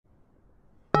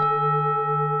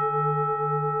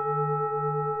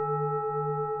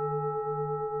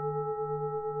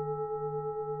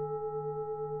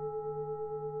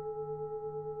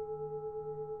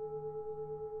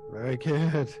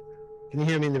good. Can you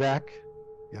hear me in the back?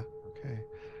 Yeah, okay.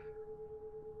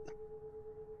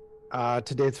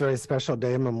 Today's a very special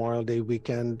day, Memorial Day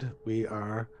weekend. We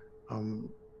are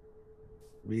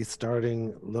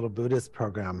restarting Little Buddhist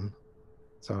program.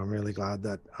 So I'm really glad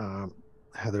that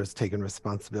Heather's taken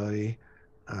responsibility,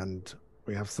 and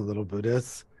we have some little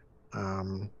Buddhists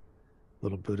on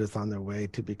their way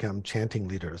to become chanting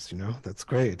leaders, that's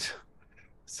great.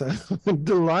 So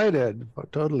delighted,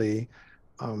 totally.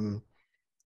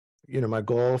 My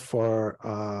goal for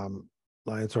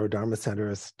Roar Dharma Center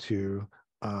is to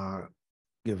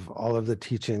give all of the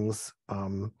teachings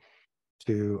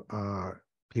to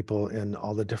people in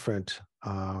all the different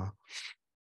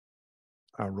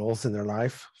roles in their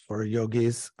life, for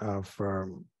yogis, for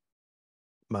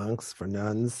monks, for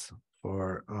nuns,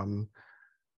 for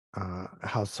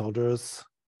householders.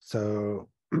 So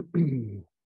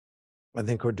I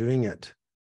think we're doing it.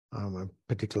 I'm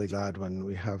particularly glad when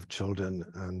we have children,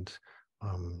 and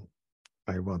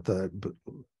I want the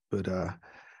Buddha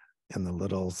and the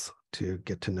littles to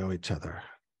get to know each other.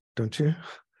 Don't you?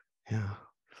 Yeah.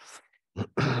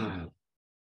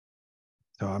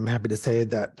 So I'm happy to say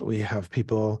that we have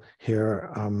people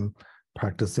here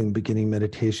practicing beginning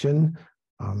meditation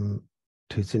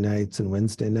Tuesday nights and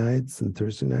Wednesday nights and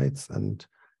Thursday nights and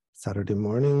Saturday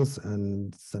mornings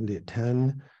and Sunday at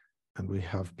 10. And we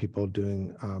have people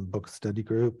doing book study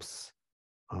groups.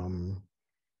 Or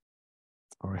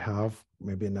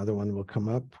maybe another one will come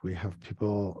up. We have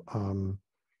people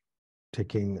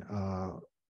taking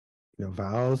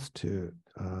vows to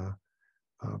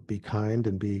be kind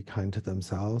and be kind to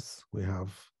themselves. We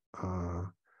have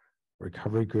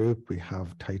recovery group. We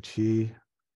have Tai Chi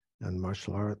and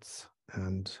martial arts,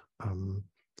 and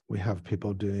we have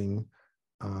people doing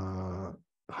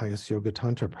highest yoga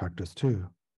tantra practice too.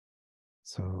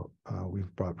 So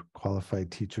we've brought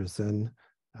qualified teachers in,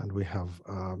 and we have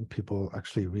people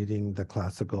actually reading the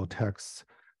classical texts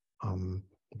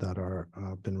that are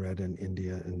been read in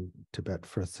India and Tibet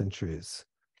for centuries.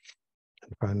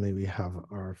 And finally, we have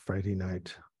our Friday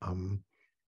night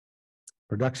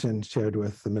production shared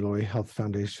with the Middle Way Health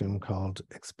Foundation called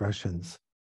Expressions.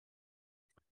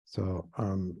 So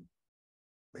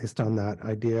based on that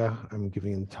idea, I'm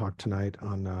giving a talk tonight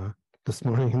on this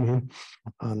morning,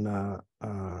 on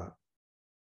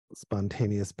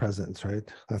spontaneous presence, right?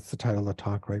 That's the title of the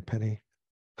talk, right, Penny?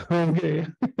 Okay.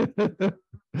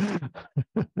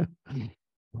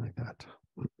 Like that.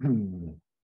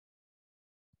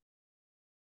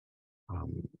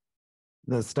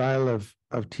 The style of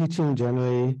teaching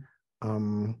generally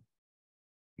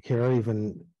here,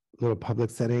 even little public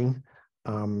setting,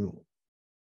 I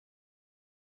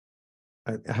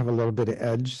have a little bit of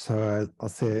edge, so I'll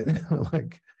say it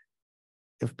like,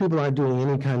 if people aren't doing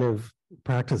any kind of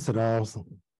practice at all,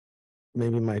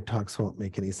 maybe my talks won't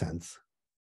make any sense.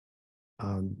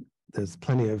 There's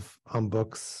plenty of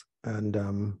books and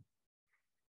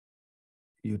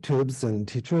YouTubes and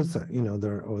teachers,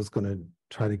 they're always going to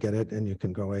try to get it, and you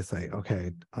can go away and say,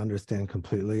 okay, I understand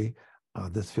completely.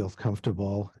 This feels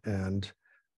comfortable, and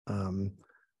I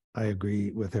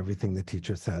agree with everything the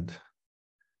teacher said,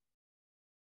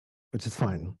 which is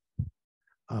fine.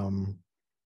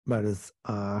 But as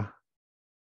Kansa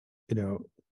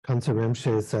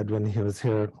Rinpoche said when he was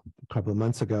here a couple of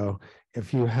months ago,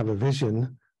 if you have a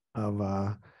vision of,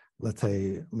 let's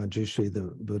say, Manjushri,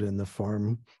 the Buddha in the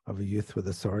form of a youth with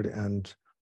a sword, and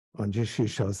Manjushri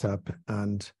shows up,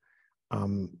 and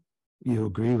you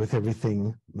agree with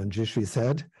everything Manjushri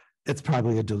said, it's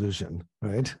probably a delusion,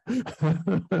 right? It's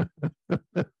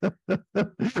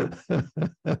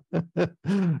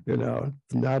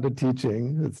not a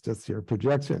teaching, it's just your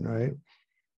projection, right?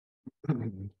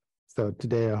 So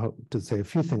today I hope to say a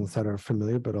few things that are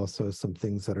familiar, but also some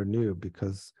things that are new,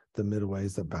 because the middle way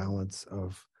is a balance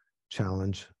of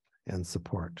challenge and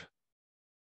support.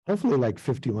 Hopefully like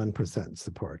 51%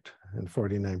 support and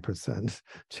 49%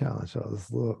 challenge. So it's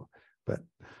a little, but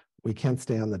we can't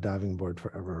stay on the diving board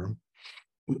forever.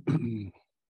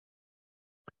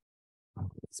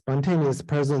 Spontaneous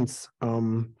presence,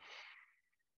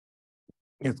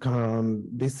 it's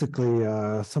basically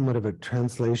somewhat of a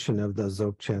translation of the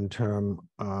Dzogchen term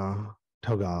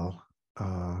Togal,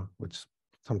 which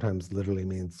sometimes literally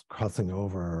means crossing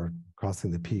over or crossing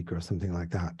the peak or something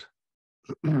like that.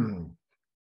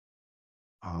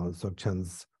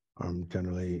 Dzogchen's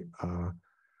generally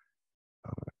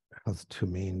has two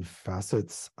main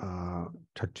facets,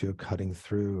 Takju cutting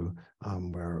through,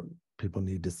 where people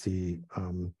need to see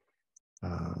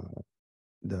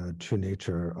the true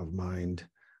nature of mind,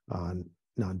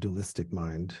 non-dualistic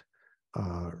mind,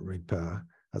 Rigpa,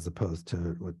 as opposed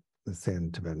to what they say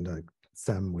in Tibetan, like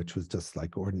sem, which was just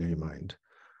like ordinary mind.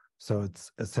 So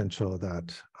it's essential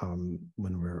that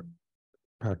when we're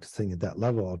practicing at that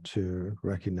level to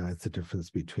recognize the difference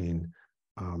between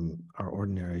our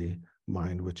ordinary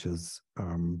mind, which is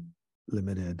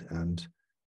limited and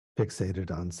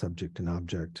fixated on subject and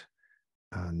object,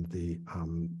 and the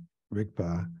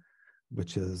Rigpa,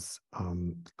 which is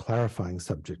clarifying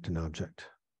subject and object.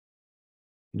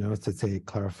 You notice it's a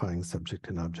clarifying subject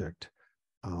and object.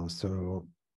 So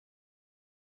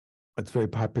it's very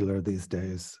popular these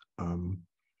days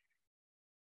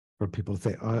for people to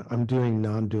say, I'm doing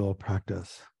non-dual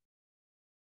practice.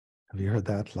 Have you heard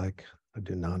that? Like, I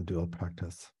do non-dual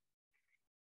practice.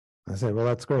 I say, well,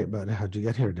 that's great, but how'd you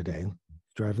get here today?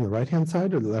 Driving the right-hand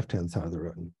side or the left-hand side of the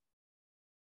road?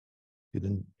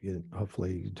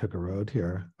 Hopefully you took a road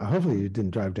here. Hopefully you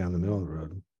didn't drive down the middle of the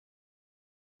road.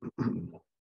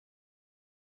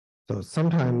 So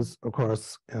sometimes, of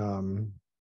course, in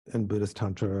Buddhist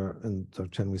Tantra and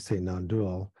Dzogchen, we say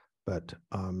non-dual, but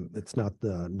it's not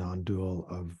the non-dual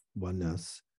of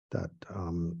oneness that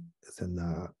is in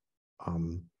the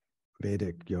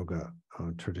Vedic yoga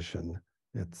tradition.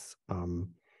 It's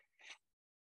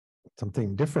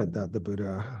something different that the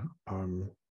Buddha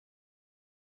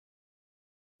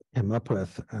came up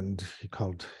with, and he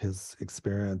called his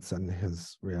experience and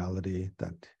his reality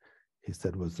that he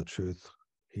said was the truth.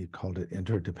 He called it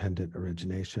interdependent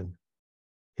origination.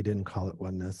 He didn't call it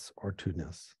oneness or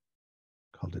two-ness.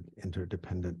 He called it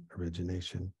interdependent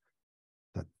origination,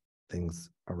 that things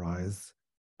arise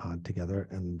together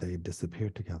and they disappear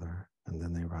together and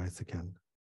then they rise again.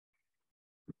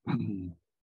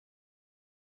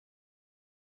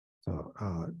 So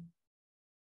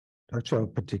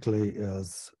Daksha particularly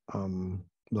is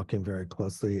looking very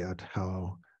closely at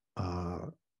how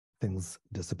things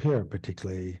disappear,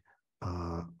 particularly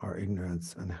our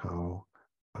ignorance, and how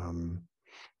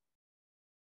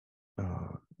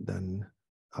then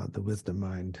the wisdom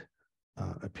mind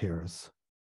appears.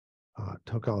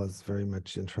 Tokal is very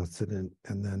much interested in,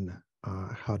 and then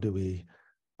how do we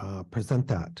present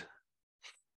that?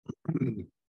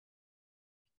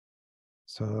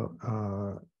 So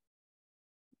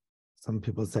some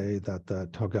people say that the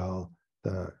Togal,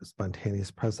 the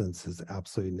spontaneous presence, is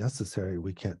absolutely necessary.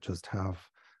 We can't just have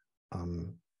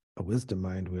a wisdom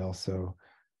mind. We also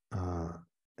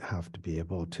have to be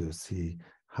able to see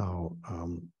how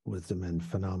wisdom and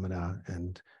phenomena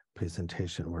and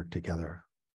presentation work together.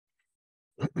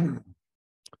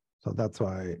 So that's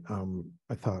why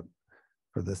I thought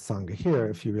for this Sangha here,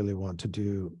 if you really want to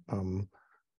do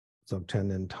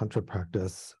Dzogchen and Tantra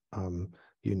practice,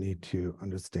 you need to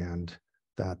understand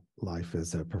that life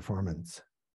is a performance.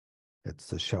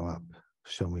 It's a show up,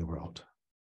 show me world.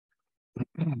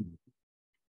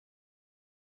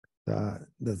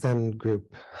 The Zen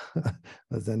group,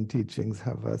 the Zen teachings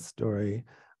have a story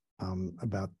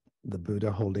about the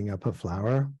Buddha holding up a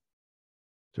flower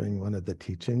during one of the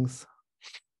teachings.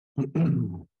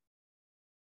 So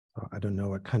I don't know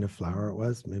what kind of flower it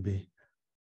was. Maybe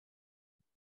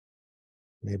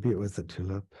it was a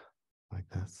tulip like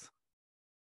this.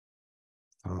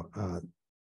 So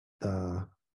the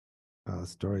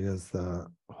story is the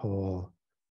whole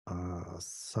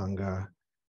Sangha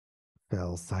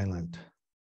fell silent.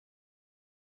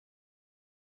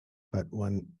 But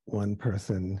one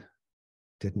person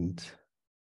didn't.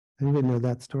 Anybody know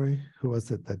that story? Who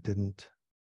was it that didn't?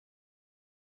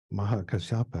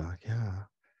 Mahakashyapa, yeah.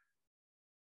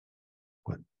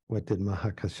 What did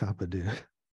Mahakashyapa do?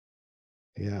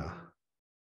 Yeah.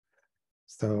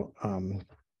 So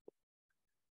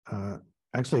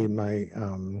actually my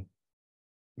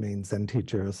main Zen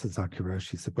teacher, Sasaki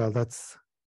Roshi, said, well, that's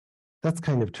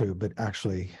kind of true, but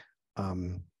actually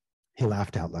he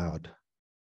laughed out loud.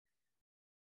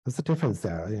 There's a difference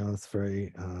there. You know, it's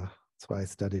very, that's why I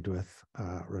studied with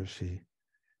Roshi.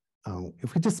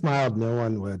 If we just smiled, no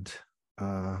one would,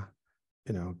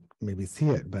 you know, maybe see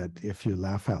it, but if you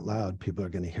laugh out loud, people are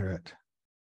going to hear it.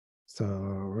 So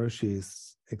Roshi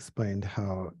explained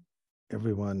how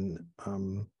everyone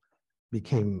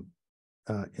became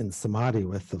in samadhi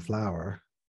with the flower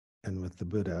and with the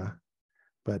Buddha,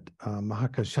 but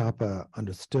Mahakashyapa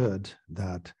understood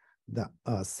that the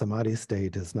samadhi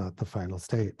state is not the final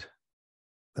state.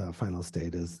 The final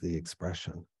state is the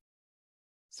expression.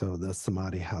 So the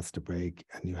samadhi has to break,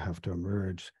 and you have to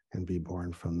emerge and be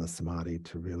born from the samadhi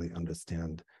to really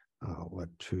understand what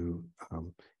true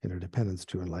interdependence,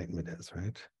 true enlightenment is,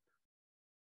 right? Do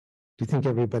you think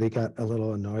everybody got a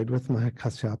little annoyed with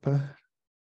Mahakashyapa?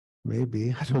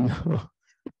 Maybe, I don't know.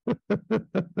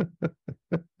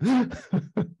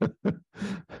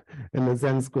 In the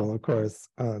Zen school, of course,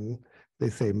 they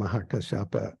say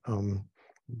Mahakashapa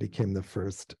became the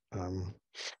first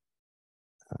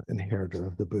inheritor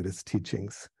of the Buddhist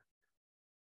teachings.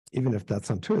 Even if that's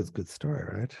not true, it's a good story,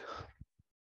 right?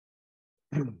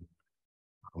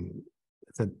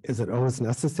 Is it always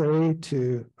necessary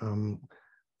to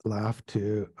laugh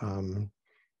to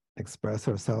express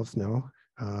ourselves? No.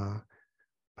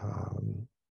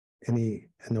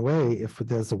 In a way, if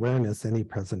there's awareness, any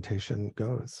presentation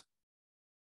goes.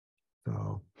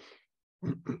 So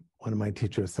one of my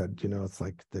teachers said, you know, it's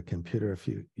like the computer, if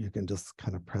you can just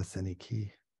kind of press any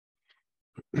key.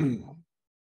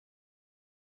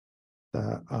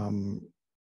 The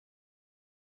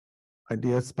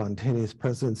idea of spontaneous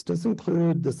presence does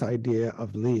include this idea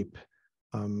of leap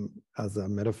as a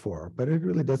metaphor, but it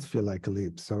really does feel like a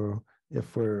leap. So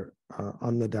if we're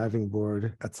on the diving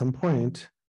board, at some point,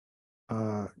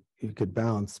 you could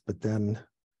bounce, but then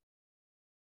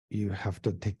you have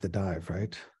to take the dive,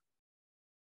 right?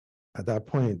 At that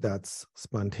point, that's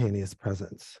spontaneous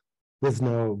presence. There's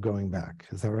no going back.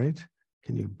 Is that right?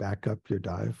 Can you back up your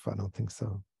dive? I don't think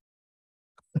so.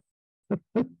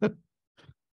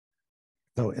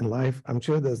 So in life, I'm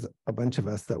sure there's a bunch of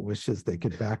us that wishes they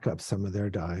could back up some of their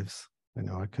dives. I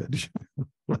know I could.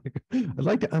 I'd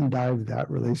like to undive that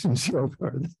relationship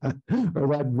or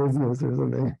that business or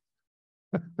something.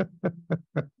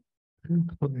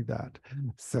 Like that.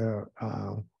 So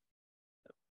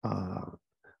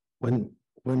when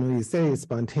we say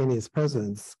spontaneous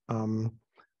presence,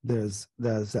 there's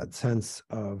that sense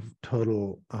of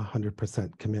total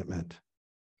 100% commitment,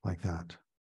 like that.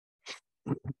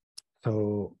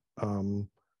 So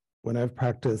when I've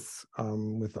practiced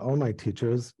with all my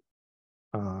teachers,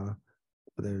 whether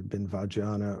it's been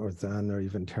Vajrayana or Zen or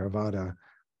even Theravada,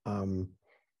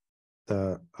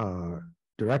 the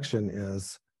direction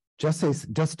is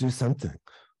just do something.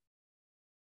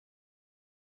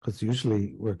 Because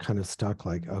usually we're kind of stuck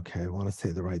like, okay, I want to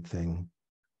say the right thing.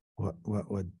 What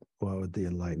would the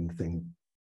enlightened thing,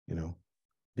 you know,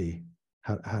 be?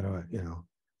 How do I, you know,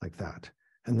 like that?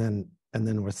 And then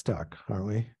we're stuck, aren't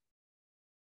we?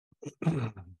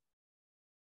 I'm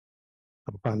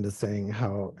fond of saying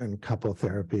how in couple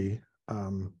therapy,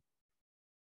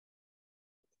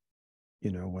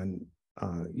 you know, when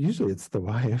usually it's the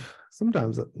wife,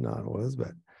 sometimes not always, but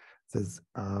it says,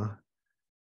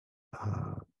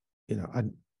 you know,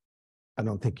 I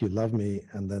don't think you love me.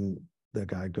 And then the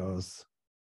guy goes,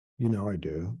 you know, I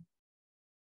do.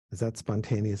 Is that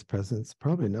spontaneous presence?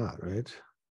 Probably not, right?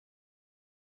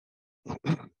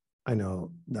 I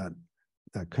know that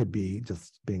could be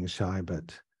just being shy,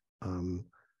 but you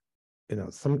know,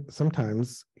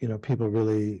 sometimes, you know, people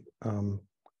really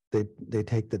they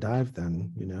take the dive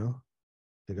then, you know.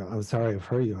 They go, I'm sorry I've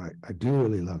hurt you. I do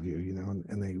really love you, you know,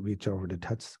 and they reach over to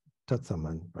touch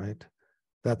someone, right?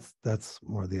 That's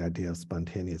more the idea of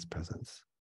spontaneous presence.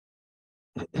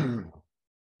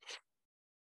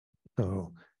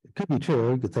 So it could be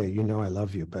true. You could say, you know, I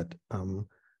love you, but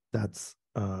that's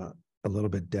a little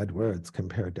bit dead words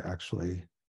compared to actually,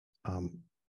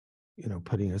 you know,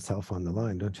 putting yourself on the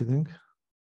line, don't you think?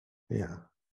 Yeah.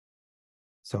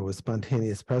 So with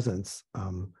spontaneous presence,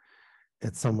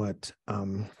 it's somewhat,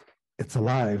 it's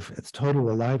alive, it's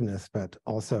total aliveness, but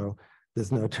also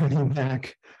there's no turning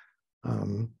back.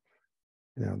 You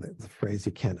know, the phrase,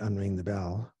 you can't unring the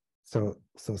bell. So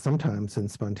sometimes in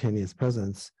spontaneous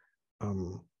presence,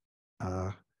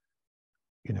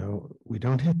 you know, we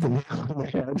don't hit the nail on the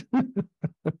head.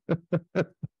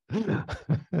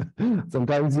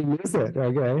 Sometimes you miss it,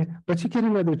 okay? But you get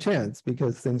another chance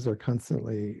because things are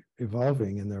constantly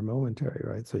evolving and they're momentary,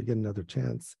 right? So you get another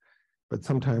chance. But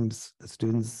sometimes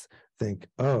students think,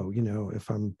 oh, you know, if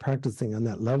I'm practicing on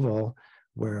that level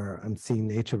where I'm seeing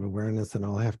nature of awareness and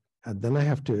then I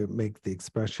have to make the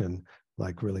expression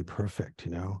like really perfect,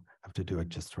 you know, I have to do it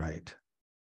just right.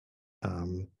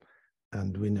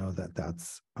 And we know that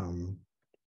that's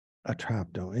a trap,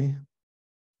 don't we?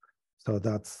 So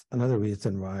that's another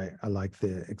reason why I like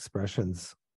the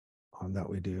expressions that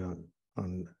we do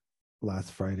on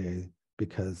last Friday,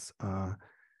 because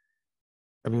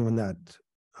everyone that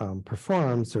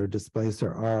performs or displays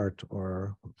their art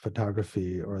or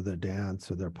photography or their dance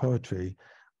or their poetry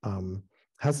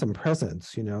has some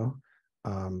presence, you know,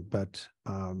 but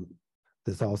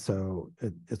there's also,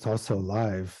 it's also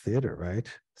live theater, right?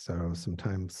 So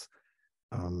sometimes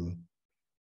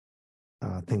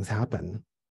things happen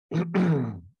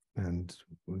and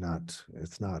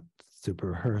it's not super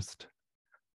rehearsed.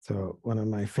 So one of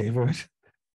my favorite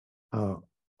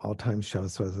all-time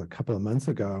shows was a couple of months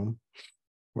ago,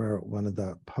 where one of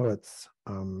the poets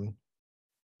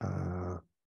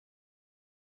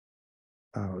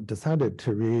decided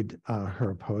to read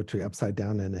her poetry upside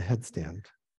down in a headstand.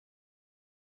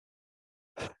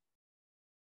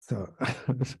 So,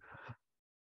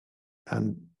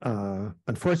 and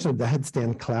unfortunately, the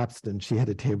headstand collapsed, and she had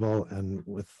a table and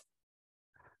with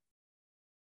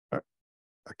a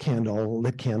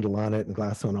lit candle on it, and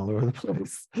glass went all over the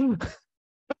place.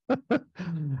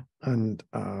 And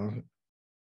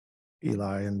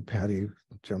Eli and Patty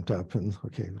jumped up and,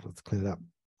 okay, let's clean it up.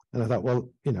 And I thought, well,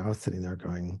 I was sitting there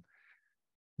going,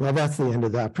 well, that's the end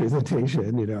of that presentation,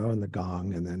 and the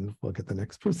gong, and then we'll get the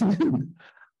next person in.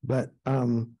 But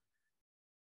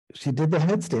she did the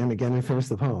headstand again and finished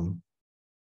the poem.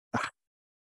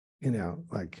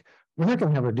 Like, we're not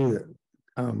going to have her do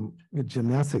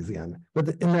gymnastics again. But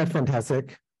isn't that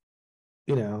fantastic?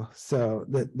 So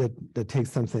that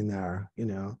takes something there,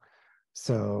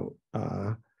 So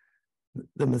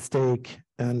the mistake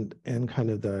and kind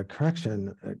of the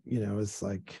correction, is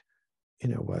like,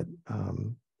 what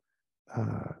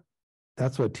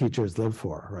that's what teachers live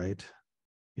for, right?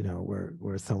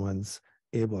 Where someone's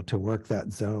able to work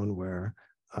that zone where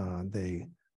they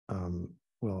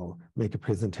will make a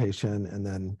presentation and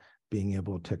then being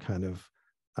able to kind of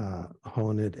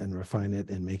hone it and refine it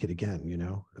and make it again,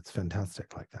 it's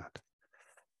fantastic like that.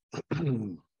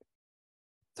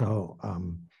 So,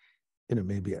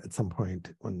 maybe at some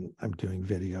point when I'm doing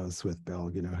videos with Bill,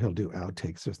 he'll do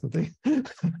outtakes or something.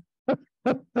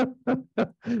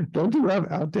 Don't you have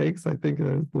outtakes? I think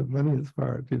that's the funniest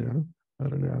part, I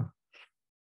don't know.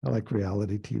 I like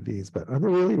reality TVs, but are they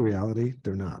really reality?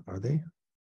 They're not, are they?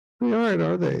 They aren't,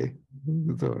 are they?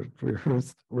 So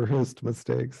rehearsed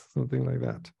mistakes, something like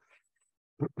that.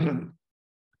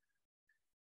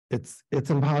 It's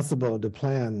impossible to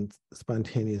plan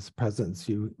spontaneous presence.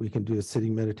 We can do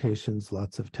sitting meditations,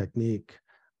 lots of technique,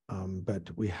 but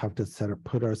we have to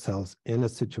put ourselves in a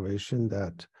situation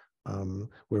that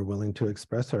we're willing to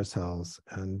express ourselves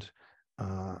and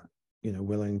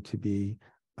willing to be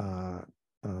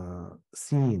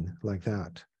seen like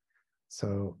that.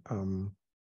 So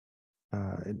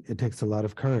it takes a lot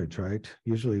of courage, right?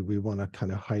 Usually we want to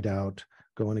kind of hide out,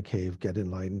 go in a cave, get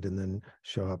enlightened, and then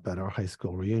show up at our high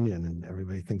school reunion and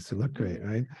everybody thinks they look great,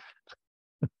 right?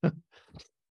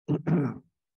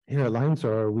 Here at Lions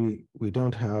Roar, we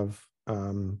don't have,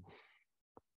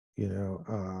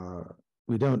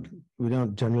 we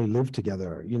don't generally live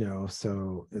together,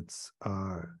 so it's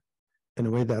in a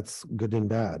way that's good and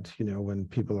bad. When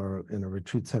people are in a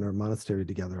retreat center or monastery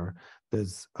together,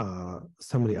 there's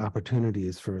so many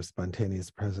opportunities for spontaneous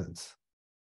presence.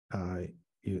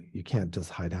 You can't just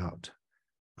hide out.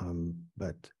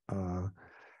 But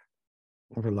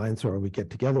over Lions Roar, we get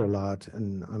together a lot,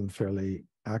 and I'm fairly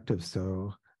active.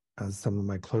 So, as some of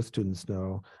my close students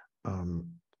know, I'm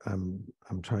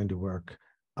trying to work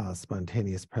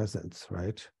spontaneous presence,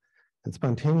 right? And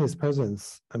spontaneous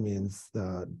presence means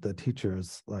the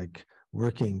teachers like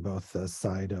working both the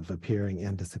side of appearing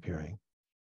and disappearing.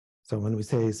 So when we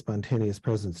say spontaneous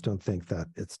presence, don't think that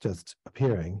it's just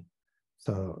appearing.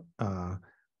 So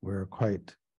we're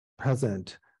quite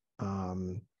present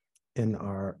in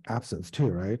our absence too,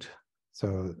 right?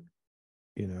 So,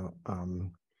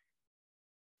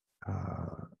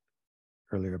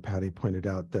 earlier Patty pointed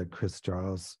out that Chris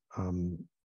Giles,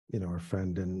 our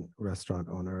friend and restaurant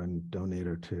owner and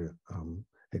donator to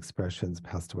Expressions,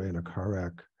 passed away in a car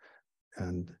wreck.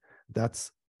 And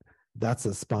that's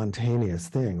a spontaneous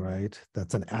thing, right?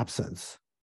 That's an absence.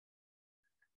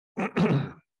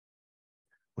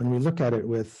 When we look at it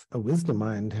with a wisdom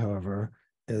mind, however,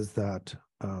 is that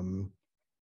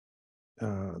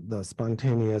the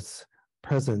spontaneous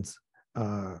presence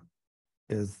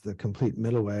is the complete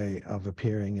middle way of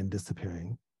appearing and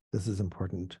disappearing. This is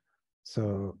important.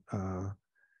 So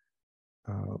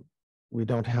we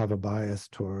don't have a bias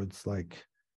towards like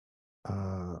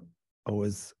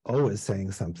always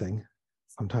saying something,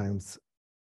 sometimes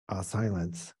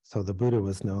silence. So the Buddha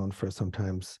was known for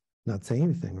sometimes not saying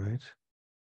anything, right?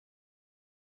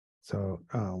 So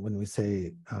when we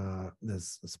say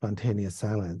this spontaneous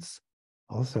silence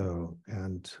also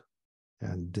and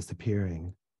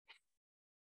disappearing.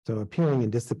 So appearing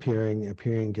and disappearing,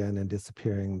 appearing again and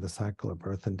disappearing, the cycle of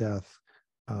birth and death,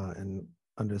 and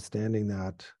understanding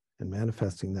that and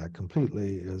manifesting that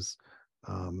completely is,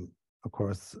 of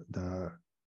course, the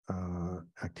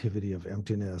activity of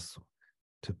emptiness,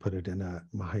 to put it in a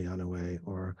Mahayana way,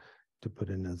 or to put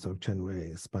it in a Dzogchen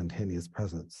way, spontaneous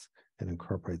presence. It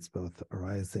incorporates both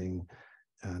arising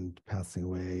and passing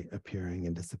away, appearing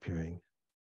and disappearing.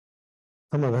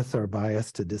 Some of us are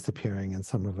biased to disappearing and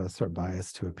some of us are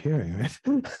biased to appearing, right?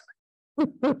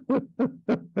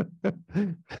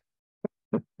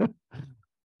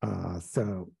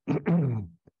 So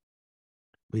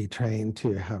we train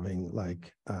to having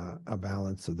like a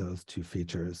balance of those two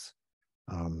features,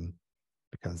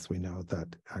 because we know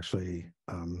that actually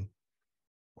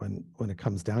when it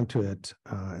comes down to it,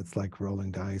 it's like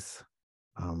rolling dice.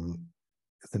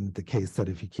 Isn't the case that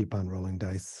if you keep on rolling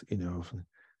dice, it'll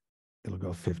go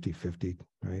 50-50,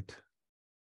 right?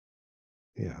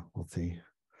 Yeah, we'll see.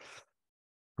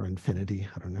 Or infinity,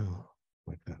 I don't know,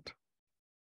 like that.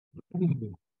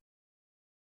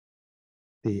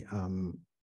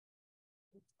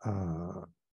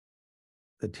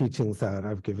 The teachings that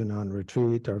I've given on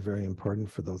retreat are very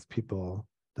important for those people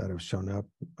that have shown up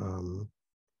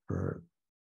for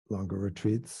longer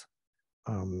retreats.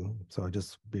 So I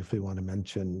just briefly want to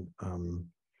mention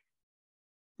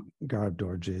Garab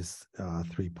Dorji's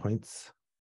 3 points.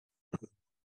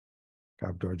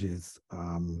 Garab Dorji is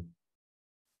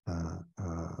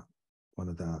one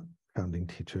of the founding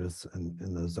teachers in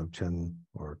the Dzogchen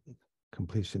or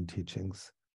completion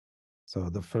teachings. So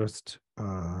the first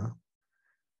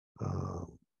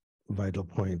vital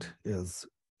point is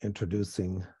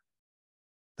introducing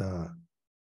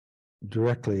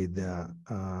directly the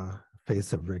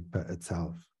face of Rigpa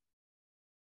itself.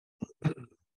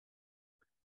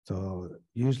 So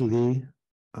usually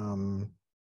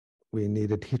we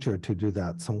need a teacher to do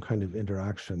that, some kind of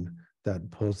interaction that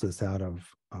pulls us out of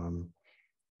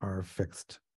our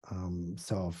fixed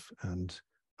self and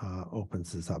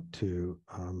opens us up to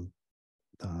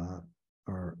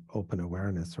our open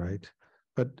awareness, right?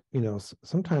 But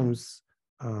sometimes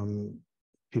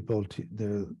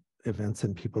there are events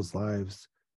in people's lives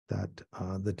that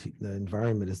the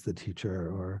environment is the teacher,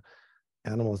 or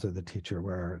animals are the teacher,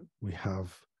 where we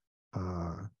have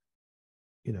a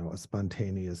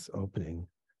spontaneous opening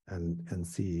and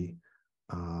see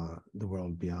the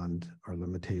world beyond our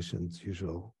limitations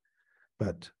usual.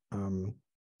 But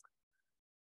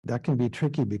that can be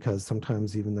tricky, because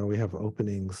sometimes even though we have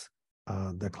openings,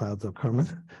 the clouds will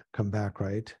come back,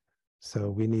 right? So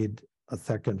we need a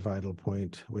second vital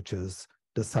point, which is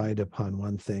decide upon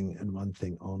one thing and one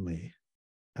thing only.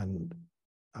 And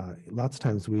lots of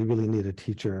times we really need a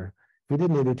teacher. If we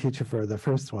didn't need a teacher for the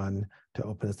first one to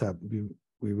open us up,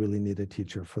 we really need a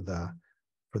teacher for the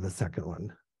second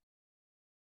one,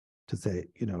 to say,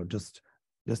 just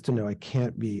to know I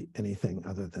can't be anything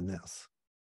other than this.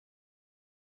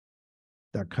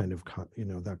 That kind of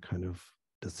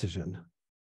decision.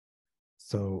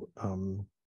 So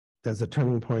there's a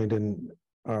turning point in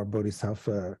our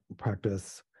Bodhisattva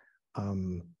practice,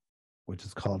 which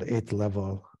is called 8th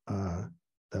level,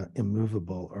 the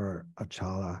immovable, or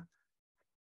Achala.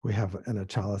 We have an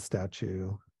Achala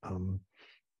statue,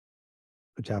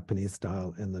 Japanese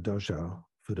style, in the dojo,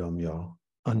 Fudomyo,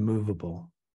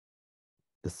 unmovable,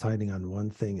 deciding on one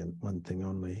thing and one thing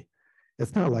only.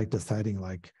 It's not like deciding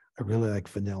like, I really like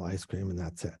vanilla ice cream and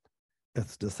that's it.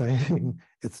 It's deciding,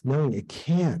 it's knowing it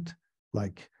can't,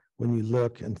 like when you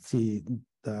look and see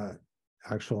the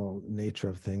actual nature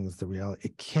of things, the reality,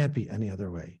 it can't be any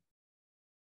other way.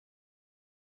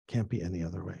 Can't be any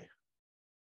other way.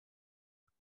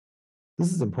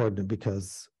 This is important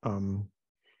because in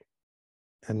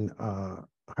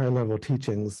higher level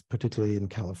teachings, particularly in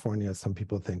California, some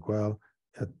people think, well,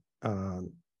 the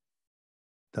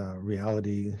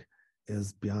reality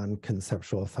is beyond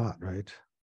conceptual thought, right?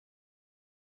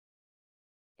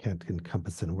 Can't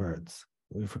encompass in words.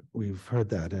 We've heard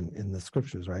that in the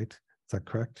scriptures, right? Is that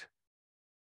correct?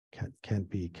 Can't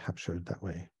be captured that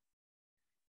way.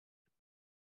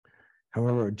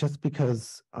 However, just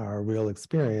because our real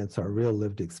experience, our real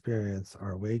lived experience,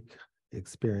 our awake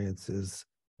experience is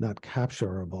not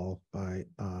capturable by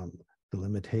the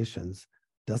limitations,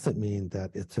 doesn't mean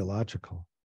that it's illogical.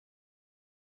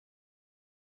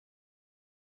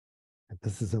 And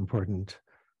this is important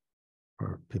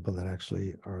for people that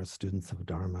actually are students of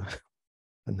Dharma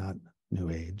and not New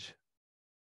Age.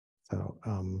 So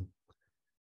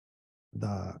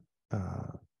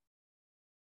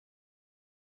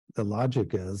the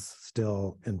logic is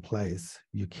still in place.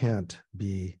 You can't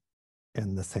be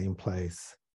in the same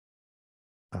place.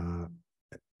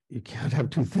 You can't have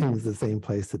two things the same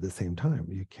place at the same time.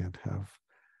 You can't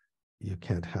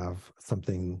have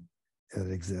something that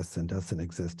exists and doesn't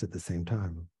exist at the same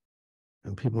time.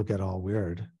 And people get all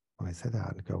weird when I say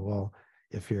that and go, well,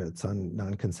 if it's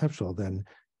non-conceptual, then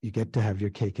you get to have your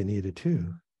cake and eat it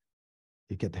too.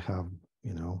 You get to have,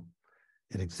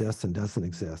 it exists and doesn't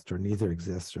exist, or neither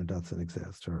exists or doesn't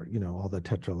exist, or, all the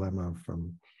tetralemma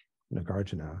from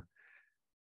Nagarjuna,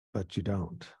 but you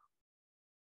don't.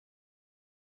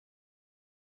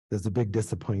 There's a big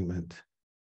disappointment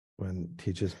when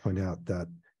teachers point out that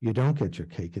you don't get your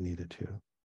cake and eat it too.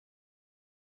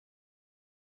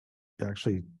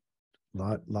 actually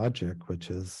logic, which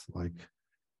is like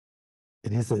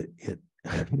it is it's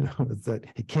that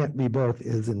it can't be both,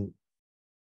 isn't,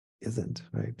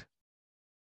 right?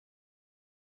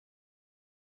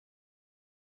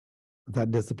 Is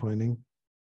that disappointing?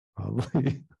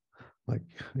 Probably. Like,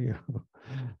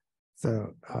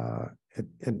 so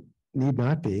it need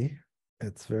not be.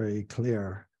 It's very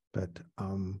clear, but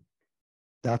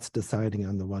that's deciding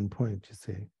on the one point, you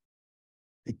see.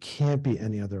 It can't be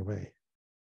any other way.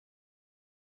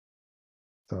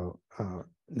 So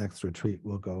next retreat,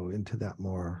 we'll go into that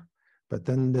more. But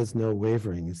then there's no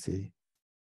wavering, you see.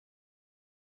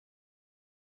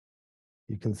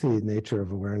 You can see nature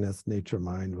of awareness, nature of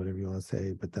mind, whatever you want to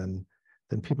say, but then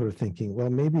people are thinking, well,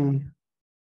 maybe,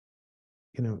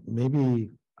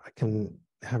 maybe I can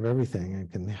have everything. I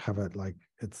can have it like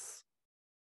it's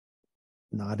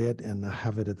not it and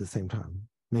have it at the same time.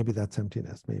 Maybe that's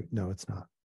emptiness. Maybe, no, it's not.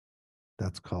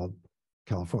 That's called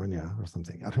California or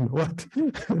something. I don't know what.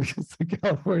 It's like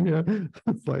California,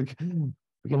 it's like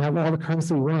we can have all the cars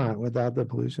we want without the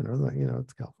pollution, or like,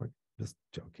 it's California. Just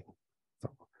joking. So,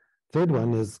 third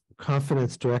one is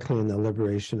confidence directly in the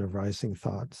liberation of rising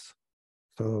thoughts.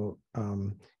 So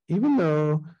even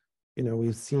though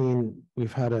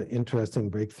we've had an interesting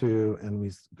breakthrough, and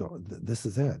we go, this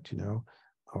is it,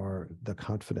 or the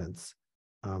confidence,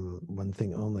 one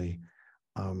thing only.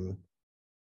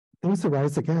 Things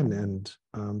arise again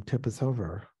and tip us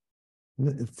over.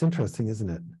 It's interesting, isn't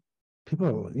it?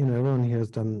 People, everyone here has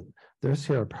done their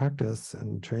share of practice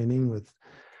and training with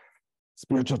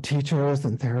spiritual teachers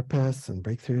and therapists and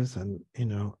breakthroughs, and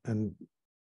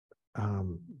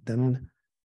then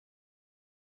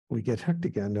we get hooked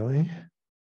again, don't we?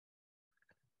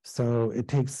 So it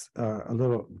takes a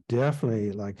little,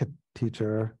 definitely like a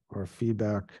teacher or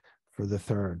feedback for the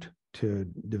third to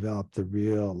develop the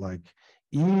real, like,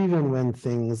 even when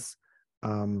things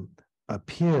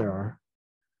appear,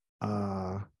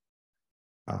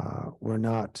 we're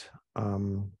not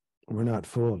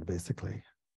fooled, basically,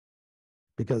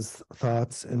 because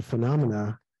thoughts and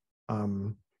phenomena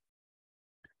can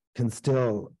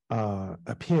still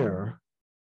appear,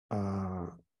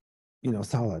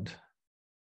 solid,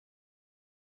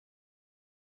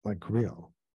 like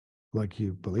real, like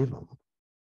you believe them.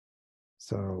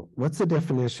 So what's the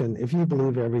definition? If you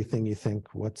believe everything you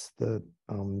think, what's the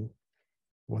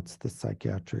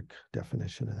psychiatric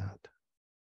definition of that?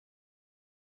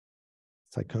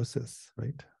 Psychosis,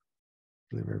 right?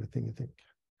 Believe everything you think.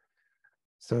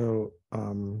 So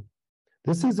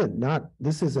this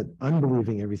isn't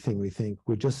unbelieving everything we think.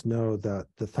 We just know that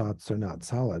the thoughts are not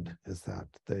solid, is that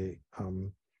they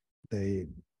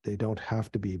don't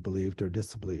have to be believed or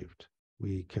disbelieved.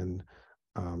 We can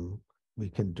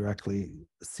directly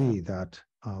see that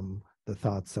the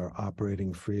thoughts are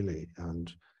operating freely,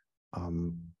 and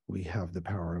we have the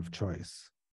power of choice.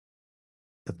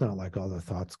 It's not like all the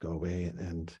thoughts go away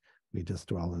and we just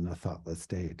dwell in a thoughtless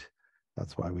state.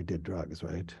 That's why we did drugs,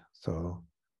 right? So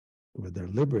where they're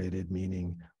liberated,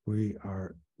 meaning we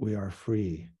are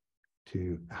free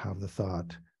to have the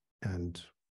thought and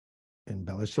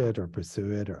embellish it or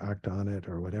pursue it or act on it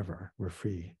or whatever. We're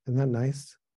free. Isn't that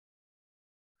nice?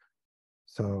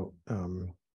 So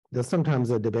there's sometimes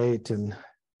a debate, and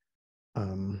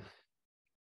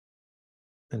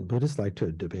Buddhists like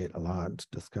to debate a lot,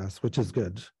 discuss, which is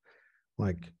good.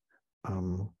 Like,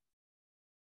 in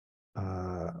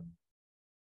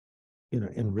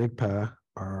Rigpa,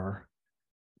 are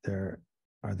there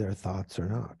thoughts or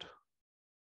not?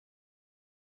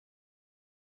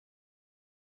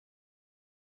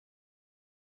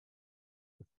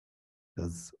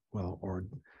 Does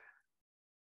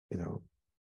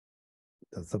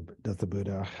the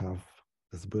Buddha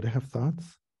have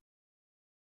thoughts?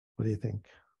 What do you think?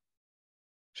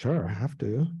 Sure, I have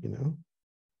to,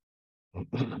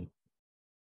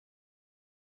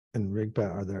 In Rigpa,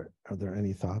 are there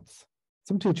any thoughts?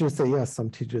 Some teachers say yes, some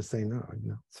teachers say no.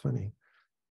 It's funny.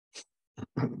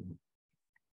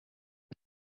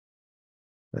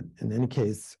 But in any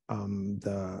case,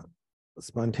 the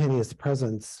spontaneous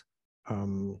presence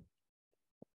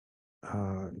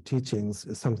teachings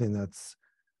is something that's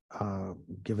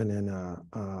given in a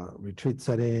retreat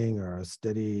setting or a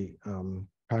steady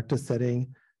practice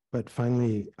setting, but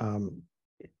finally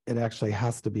it actually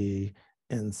has to be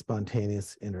in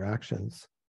spontaneous interactions.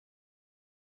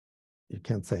 You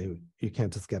can't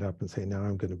just get up and say, now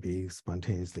I'm going to be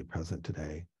spontaneously present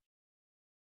today.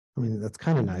 I mean, that's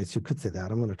kind of nice. You could say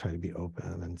that. I'm going to try to be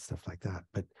open and stuff like that.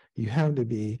 But you have to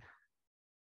be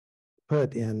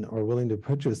put in, or willing to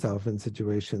put yourself in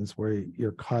situations where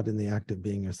you're caught in the act of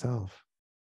being yourself.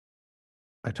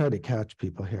 I try to catch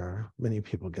people here. Many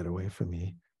people get away from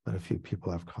me, but a few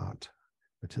people I've caught,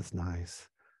 which is nice.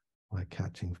 I like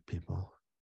catching people.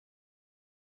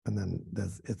 And then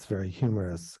it's very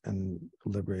humorous and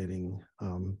liberating,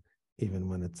 even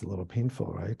when it's a little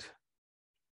painful, right?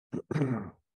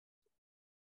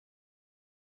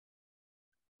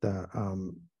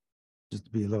 Just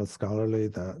to be a little scholarly,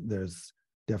 there's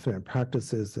definite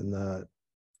practices in the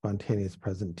spontaneous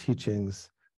present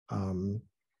teachings,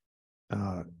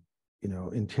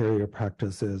 interior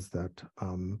practices that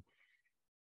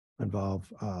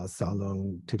involve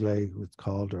Salung Tigle, it's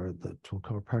called, or the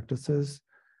Tulko practices.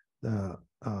 The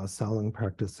Salung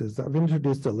practices I've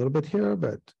introduced a little bit here,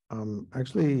 but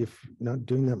actually, if you're not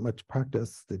doing that much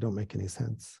practice, they don't make any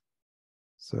sense.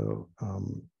 So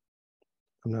I'm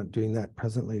not doing that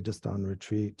presently, just on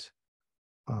retreat.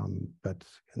 But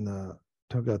in the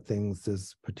Toga things,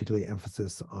 there's particularly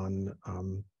emphasis on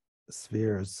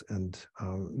spheres and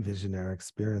visionary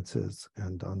experiences,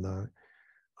 and on the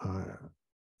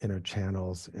inner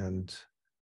channels and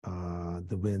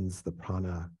the winds, the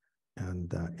prana, and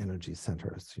the energy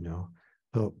centers,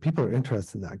 So people are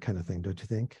interested in that kind of thing, don't you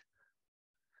think?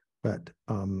 But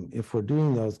if we're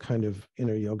doing those kind of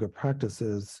inner yoga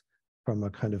practices from a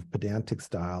kind of pedantic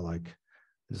style, like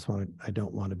I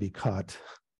don't want to be caught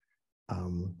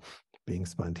being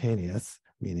spontaneous,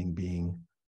 meaning being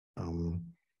a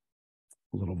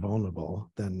little vulnerable,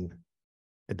 then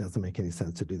it doesn't make any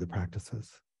sense to do the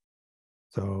practices.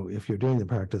 So if you're doing the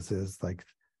practices, like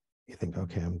you think,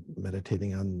 okay, I'm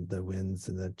meditating on the winds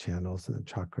and the channels and the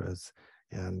chakras,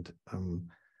 and I'm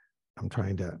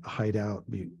trying to hide out,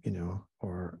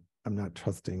 or I'm not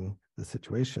trusting the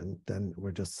situation, then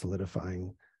we're just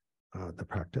solidifying the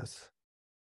practice.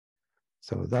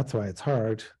 So that's why it's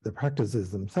hard. The practices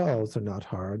themselves are not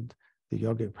hard. The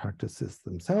yogic practices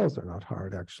themselves are not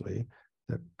hard, actually.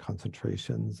 The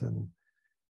concentrations and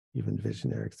even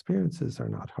visionary experiences are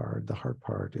not hard. The hard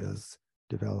part is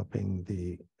developing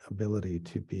the ability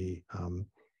to be,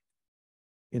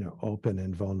 open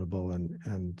and vulnerable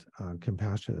and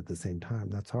compassionate at the same time.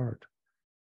 That's hard.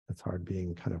 It's hard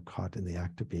being kind of caught in the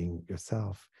act of being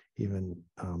yourself, even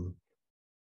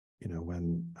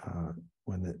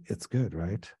when it's good,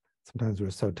 right? Sometimes we're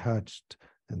so touched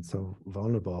and so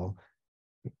vulnerable,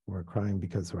 we're crying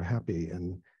because we're happy,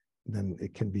 and then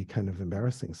it can be kind of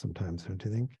embarrassing sometimes, don't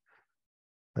you think?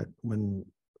 But when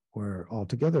we're all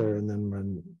together, and then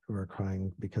when we're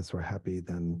crying because we're happy,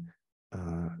 then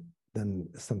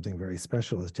something very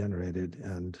special is generated,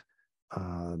 and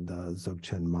the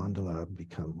Dzogchen mandala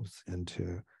becomes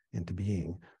into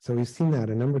being. So we've seen that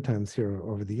a number of times here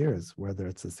over the years, whether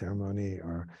it's a ceremony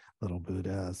or little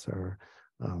Buddhas, or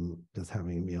just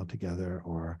having a meal together,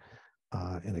 or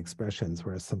in expressions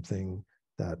where something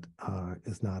that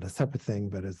is not a separate thing,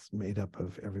 but is made up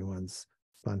of everyone's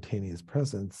spontaneous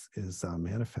presence is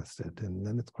manifested. And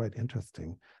then it's quite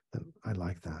interesting. And I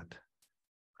like that.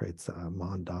 Creates a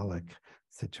mandalic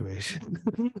situation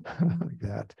like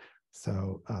that.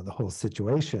 So the whole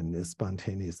situation is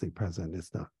spontaneously present.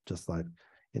 It's not just like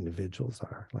individuals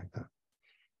are like that.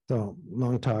 So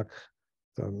long talk.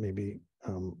 So maybe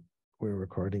we're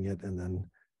recording it, and then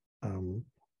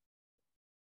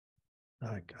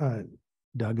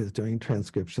Doug is doing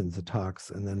transcriptions of talks,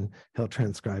 and then he'll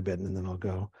transcribe it, and then I'll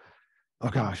go, oh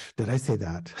gosh, did I say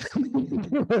that? I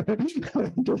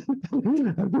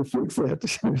have to fix it.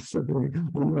 So,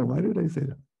 why did I say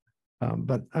that?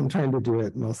 But I'm trying to do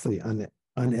it mostly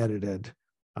unedited,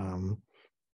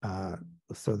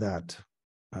 so that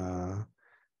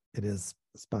it is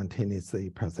spontaneously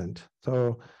present.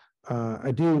 So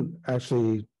I do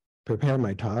actually prepare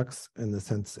my talks in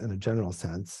a general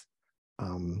sense,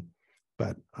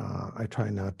 but I try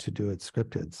not to do it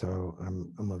scripted. So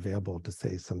I'm available to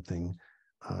say something.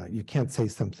 You can't say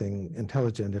something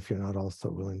intelligent if you're not also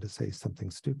willing to say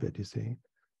something stupid, you see.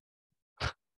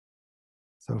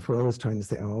 So if we're always trying to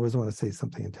say, I always want to say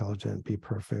something intelligent, be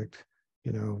perfect,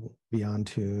 be on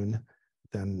tune,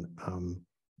 then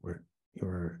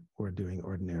we're doing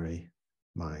ordinary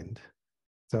mind.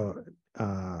 So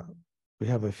we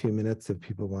have a few minutes if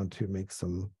people want to make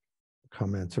some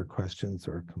comments or questions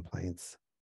or complaints.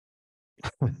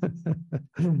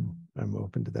 I'm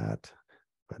open to that.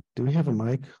 But do we have a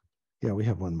mic? Yeah, we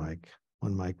have one mic.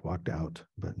 One mic walked out,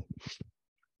 but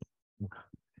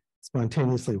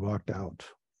spontaneously walked out.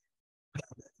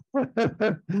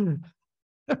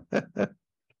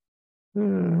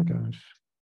 Oh, gosh.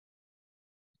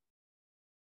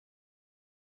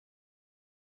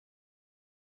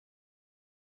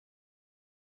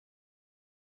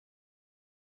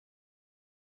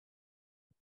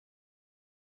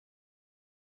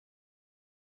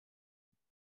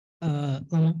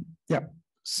 Lama? Yep.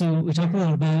 So we talk a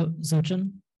lot about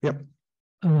Dzogchen. Yep.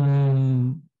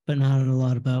 But not a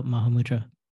lot about Mahamudra.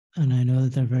 And I know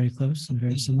that they're very close and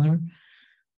very similar.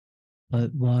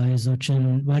 But why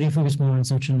Dzogchen? Why do you focus more on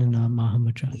Dzogchen and not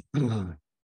Mahamudra?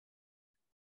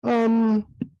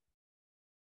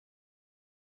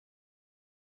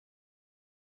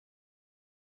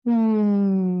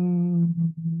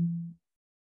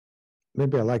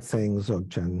 Maybe I like saying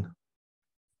Dzogchen.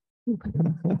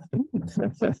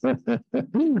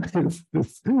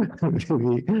 It's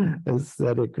really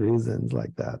aesthetic reasons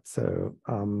like that. So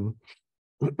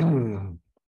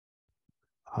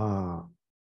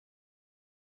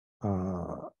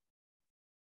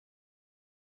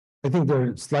I think there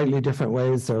are slightly different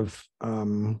ways of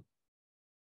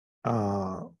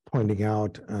pointing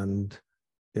out and,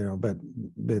 but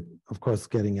of course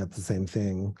getting at the same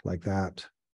thing like that.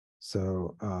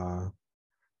 So,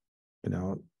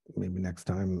 maybe next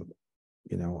time,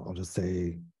 I'll just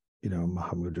say,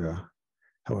 Mahamudra.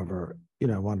 However,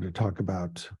 I wanted to talk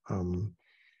about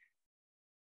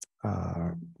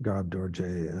Garb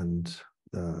Dorje and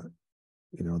the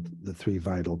three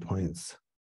vital points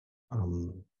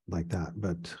like that.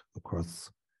 But of course,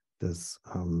 there's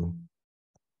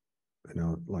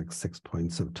like 6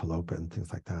 points of Talopa and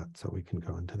things like that. So we can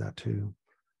go into that too.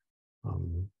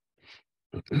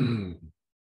 It's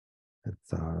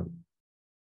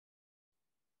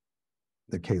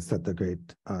the case that the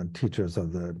great teachers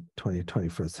of the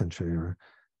 21st century are,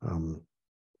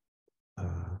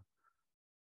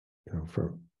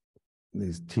 for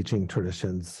these teaching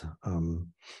traditions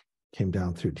came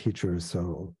down through teachers.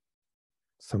 So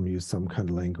some use some kind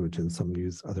of language and some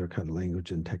use other kind of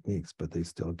language and techniques, but they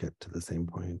still get to the same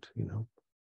point,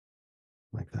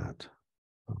 like that.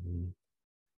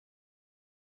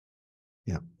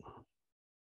 Yeah.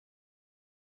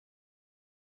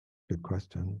 Good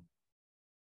question.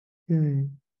 Yay.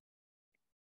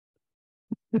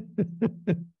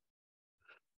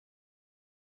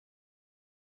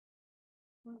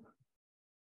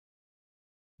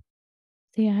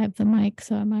 See, I have the mic,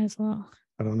 so I might as well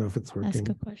I don't know if it's working. ask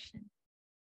a question.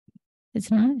 It's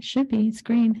not, it should be, it's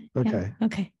green. Okay. Yeah.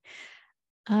 Okay.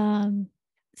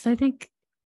 So I think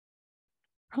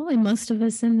probably most of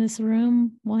us in this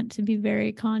room want to be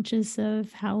very conscious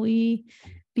of how we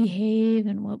behave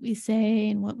and what we say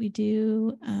and what we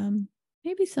do.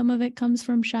 Maybe some of it comes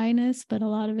from shyness, but a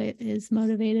lot of it is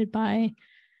motivated by,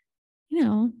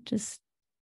 just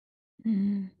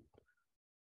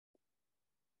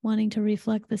wanting to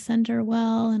reflect the center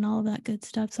well and all of that good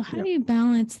stuff. So how do you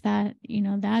balance that,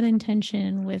 that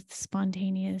intention with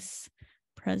spontaneous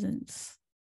presence?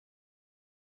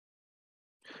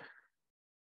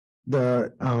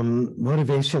 The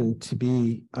motivation to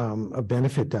be a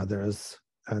benefit to others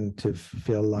and to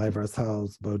feel alive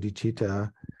ourselves,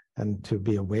 bodhicitta, and to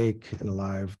be awake and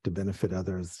alive to benefit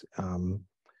others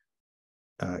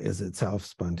is itself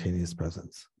spontaneous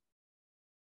presence.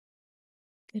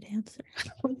 Good answer. I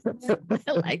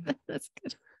like that. That's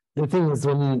good. The thing is,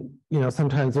 when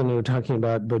sometimes when we're talking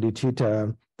about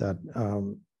bodhicitta, that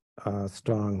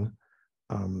strong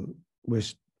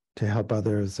wish to help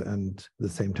others, and at the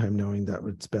same time knowing that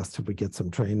it's best if we get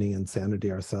some training and sanity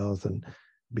ourselves and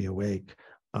be awake,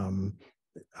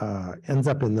 ends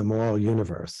up in the moral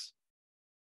universe.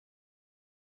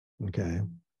 Okay.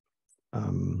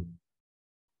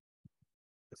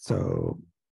 So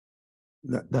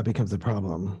that becomes a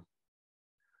problem.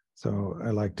 So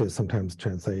I like to sometimes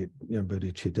translate,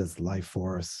 bodhicitta as life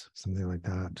force, something like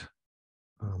that.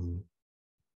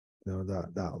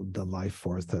 The life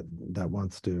force that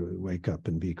wants to wake up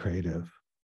and be creative,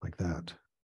 like that.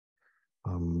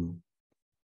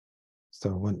 So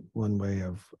one way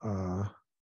of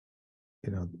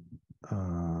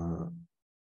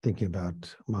thinking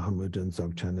about Mahamudra and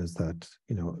Dzogchen is that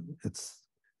it's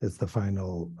the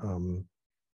final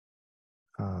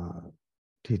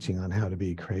teaching on how to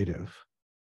be creative,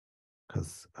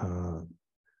 because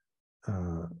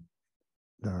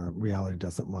the reality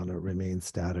doesn't want to remain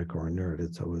static or inert.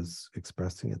 It's always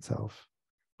expressing itself.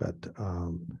 But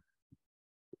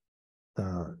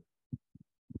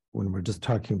when we're just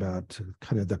talking about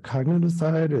kind of the cognitive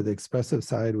side or the expressive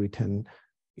side, we tend,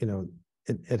 it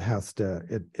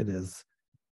is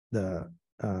the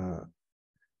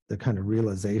kind of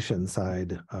realization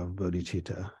side of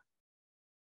bodhicitta.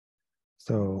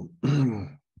 So the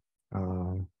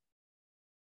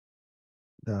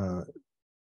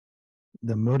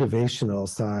motivational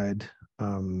side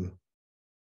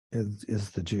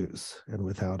is the juice, and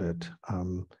without it,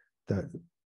 the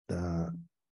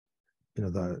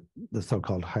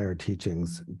so-called higher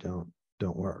teachings don't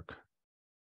work.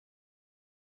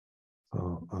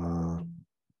 So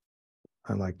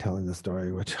I like telling the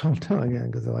story, which I'm telling again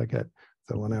because I like it.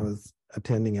 So when I was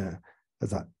attending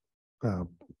as a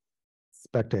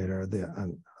spectator,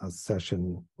 a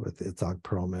session with Itzhak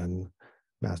Perlman,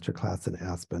 masterclass in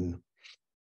Aspen,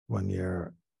 one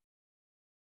year,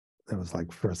 there was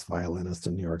like first violinist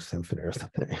in New York Symphony or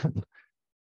something,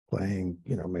 playing,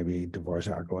 maybe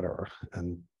Dvorak or whatever.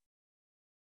 And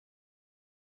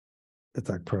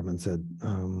Itzhak Perlman said,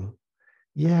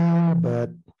 yeah, but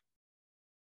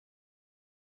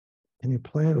can you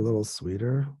play it a little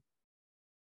sweeter?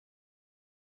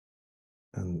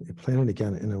 And he played it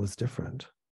again, and it was different.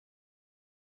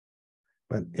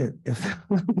 But if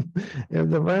if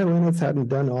the violinist hadn't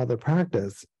done all the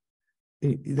practice,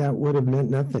 that would have meant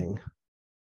nothing.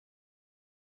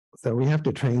 So we have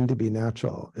to train to be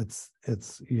natural. It's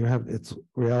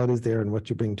reality's there and what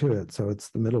you bring to it. So it's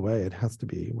the middle way. It has to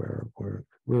be where we're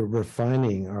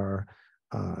refining our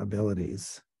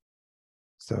abilities.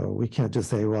 So we can't just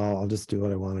say, well, I'll just do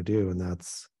what I want to do, and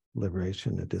that's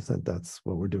liberation. It isn't. That's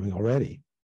what we're doing already.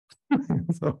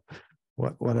 So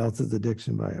what else is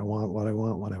addiction by? I want what I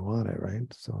want it,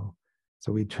 right? So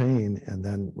we train, and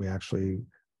then we actually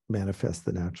manifest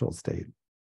the natural state.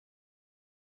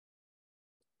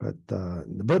 But the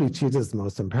bodhicitta is the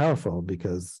most powerful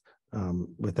because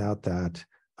without that,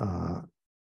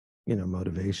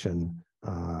 motivation,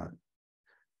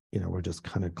 we're just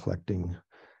kind of collecting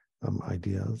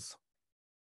ideas.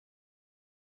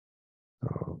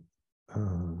 So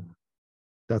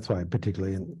that's why,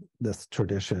 particularly in this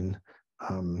tradition,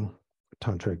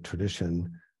 tantric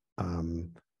tradition,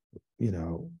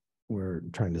 we're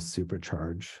trying to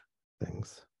supercharge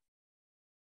things,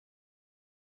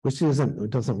 which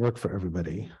doesn't work for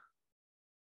everybody,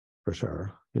 for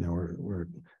sure. We're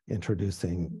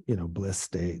introducing bliss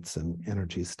states and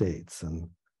energy states and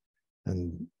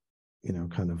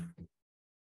kind of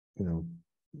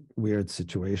weird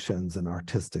situations and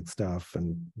artistic stuff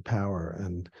and power,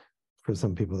 and for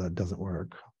some people that doesn't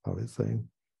work, obviously,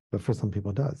 but for some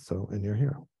people it does. So, and you're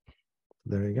here.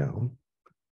 There you go.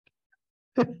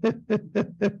 Like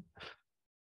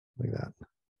that.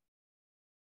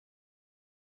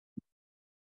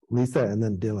 Lisa and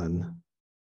then Dylan.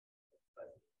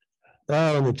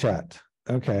 Oh, in the chat.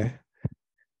 Okay.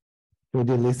 We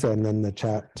do Lisa and then the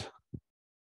chat.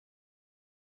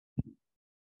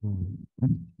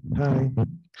 Hi.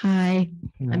 Hi.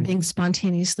 I'm being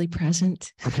spontaneously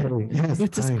present Yes,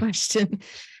 with this question.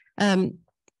 I'm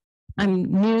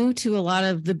new to a lot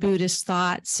of the Buddhist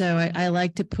thought, so I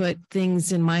like to put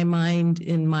things in my mind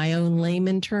in my own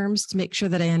layman terms to make sure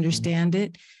that I understand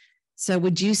it. So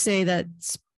would you say that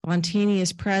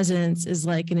spontaneous presence is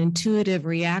like an intuitive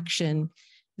reaction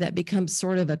that becomes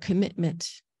sort of a commitment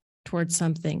towards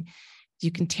something?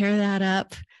 You can tear that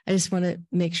up. I just want to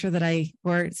make sure that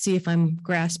or see if I'm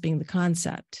grasping the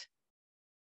concept.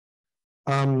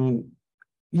 Yeah,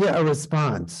 a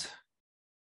response.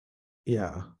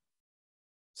 Yeah.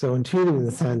 So intuitive in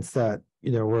the sense that,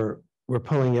 we're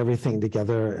pulling everything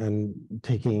together and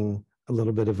taking a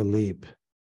little bit of a leap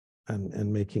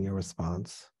and making a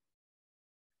response.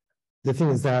 The thing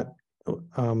is that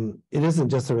it isn't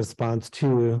just a response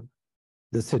to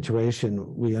the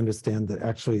situation. We understand that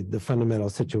actually the fundamental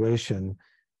situation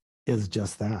is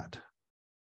just that.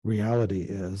 Reality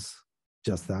is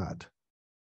just that.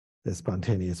 The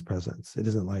spontaneous presence. It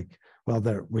isn't like, well,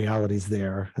 the reality's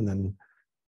there, and then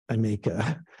I make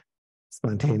a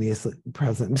spontaneously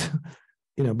present,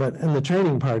 but in the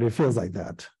training part, it feels like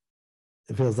that.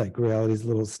 It feels like reality is a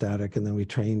little static, and then we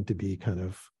train to be kind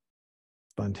of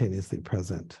spontaneously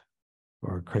present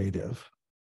or creative.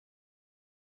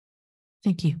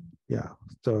 Thank you. Yeah.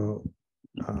 So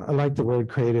I like the word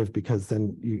creative because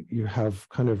then you have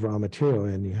kind of raw material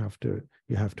and you have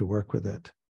to work with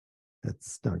it.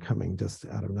 It's not coming just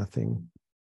out of nothing.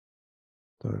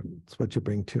 So it's what you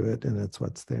bring to it, and it's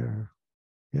what's there.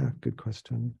 Yeah, good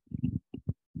question.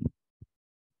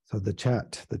 So the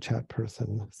chat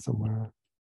person somewhere.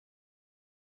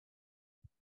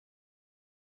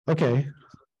 Okay.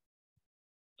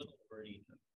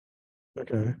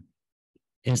 Okay.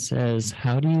 It says,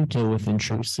 how do you deal with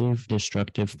intrusive,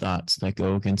 destructive thoughts that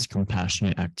go against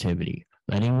compassionate activity?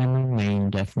 Letting them remain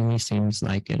definitely seems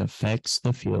like it affects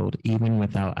the field even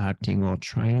without acting, while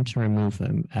trying to remove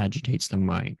them agitates the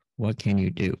mind. What can you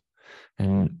do?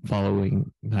 And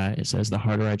following that, it says, the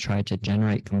harder I try to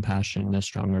generate compassion, the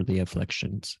stronger the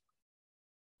afflictions.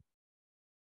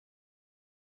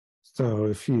 So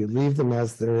if you leave them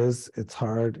as there is, it's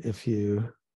hard. If you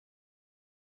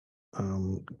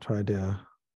try to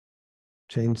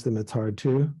change them, it's hard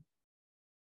too.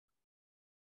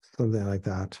 Something like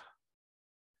that.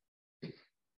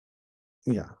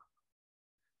 yeah.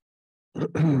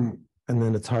 And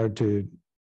then it's hard to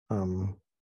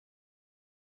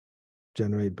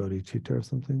generate bodhicitta or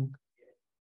something.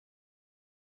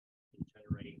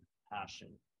 Generate passion.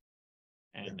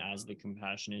 And as the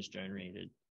compassion is generated,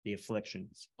 the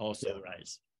afflictions also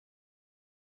rise.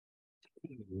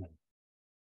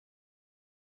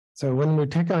 So when we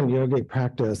take on yogic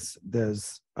practice,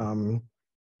 there's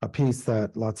a piece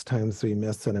that lots of times we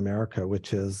miss in America,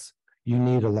 which is you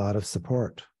need a lot of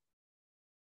support.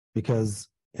 Because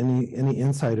any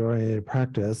insight-oriented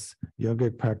practice,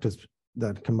 yogic practice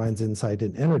that combines insight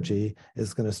and energy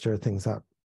is going to stir things up.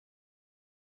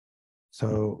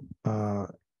 So,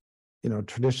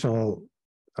 traditional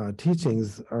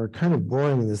teachings are kind of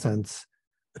boring in the sense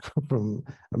from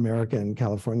American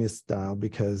California style,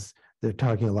 because they're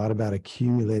talking a lot about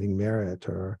accumulating merit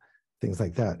or things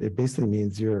like that. It basically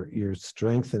means you're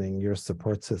strengthening your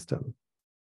support system.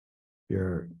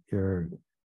 You're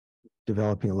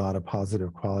developing a lot of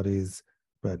positive qualities,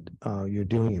 but you're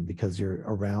doing it because you're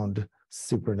around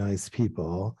super nice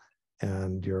people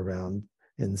and you're around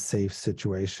in safe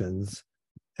situations,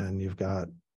 and you've got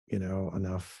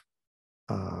enough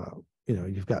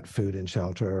you've got food and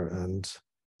shelter and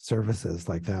services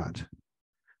like that.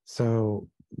 So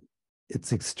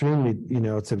it's extremely,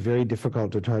 it's a very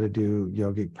difficult to try to do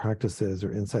yogic practices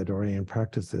or insight-oriented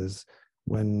practices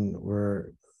when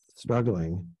we're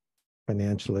struggling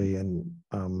financially and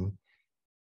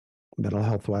mental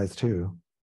health-wise too,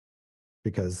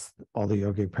 because all the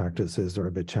yogic practices are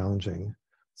a bit challenging.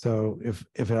 So if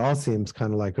it all seems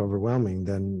kind of like overwhelming,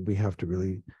 then we have to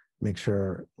really make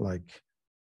sure like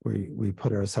we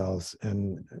put ourselves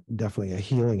in definitely a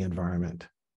healing environment.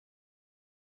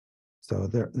 So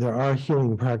there are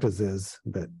healing practices,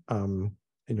 but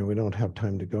we don't have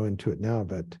time to go into it now,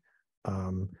 but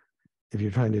if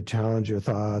you're trying to challenge your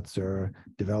thoughts or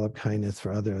develop kindness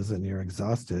for others and you're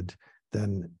exhausted,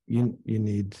 then you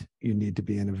need to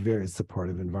be in a very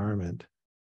supportive environment,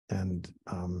 and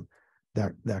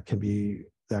that can be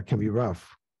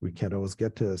rough. We can't always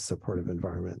get to supportive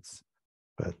environments,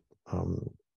 but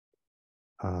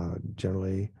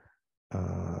generally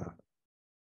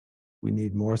we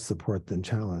need more support than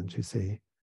challenge. You see,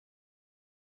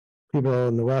 people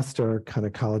in the West are kind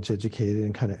of college educated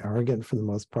and kind of arrogant for the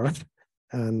most part,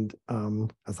 and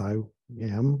as I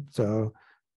am, so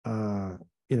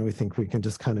we think we can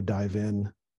just kind of dive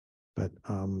in, but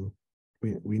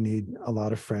we need a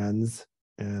lot of friends,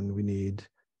 and we need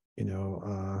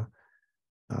a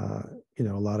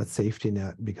lot of safety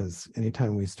net, because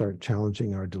anytime we start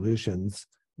challenging our delusions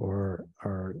or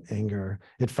our anger,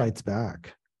 it fights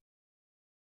back,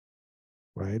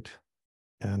 right?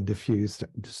 And if you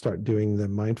start doing the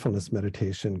mindfulness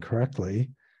meditation correctly,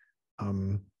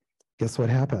 guess what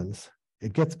happens?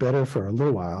 It gets better for a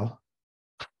little while,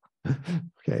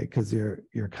 okay, because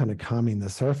you're kind of calming the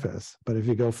surface. But if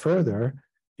you go further,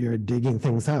 you're digging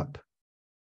things up.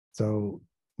 So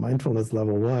mindfulness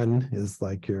level 1 is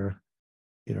like you're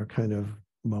kind of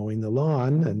mowing the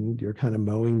lawn and you're kind of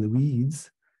mowing the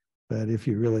weeds. But if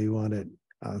you really want it,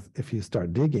 if you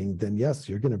start digging, then yes,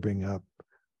 you're going to bring up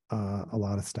a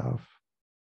lot of stuff.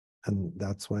 And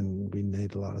that's when we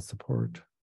need a lot of support.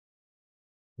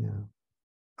 Yeah.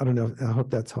 I don't know. I hope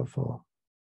that's helpful.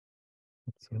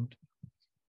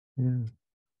 Yeah.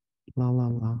 La, la,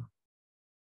 la.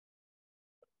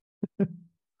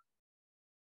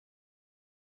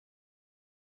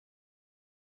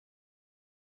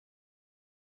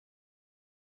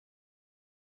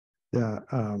 Yeah.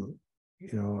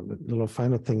 The little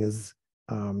final thing is,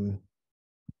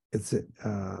 it's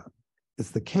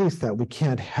the case that we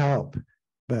can't help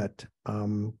but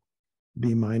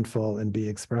be mindful and be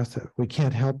expressive. We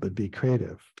can't help but be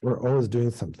creative. We're always doing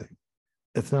something.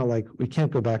 It's not like we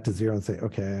can't go back to zero and say,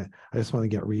 okay, I just want to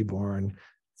get reborn,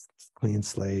 clean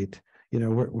slate.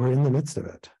 We're in the midst of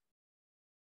it.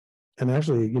 And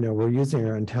actually, we're using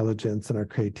our intelligence and our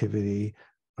creativity,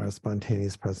 our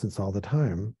spontaneous presence all the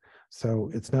time. So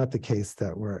it's not the case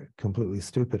that we're completely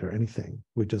stupid or anything.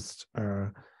 We just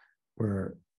are,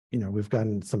 we've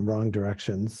gotten some wrong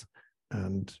directions,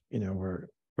 and,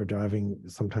 we're driving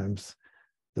sometimes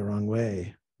the wrong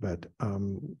way. But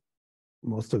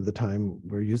most of the time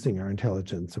we're using our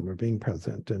intelligence and we're being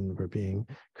present and we're being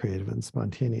creative and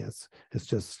spontaneous. It's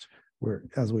just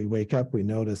as we wake up, we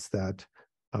notice that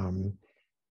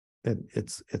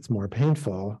it's more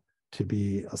painful to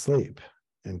be asleep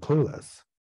and clueless.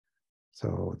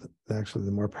 So actually,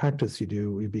 the more practice you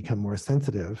do, we become more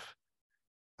sensitive.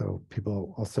 So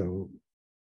people also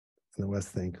in the West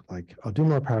think like, I'll do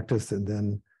more practice and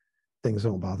then things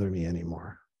won't bother me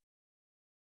anymore.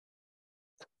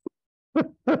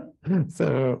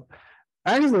 So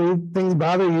actually, things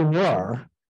bother you more,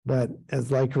 but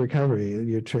as like recovery,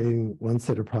 you're trading one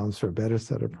set of problems for a better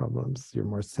set of problems. You're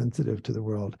more sensitive to the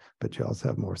world, but you also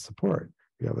have more support.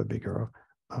 You have a bigger,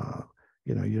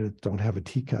 you don't have a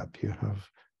teacup, you have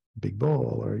a big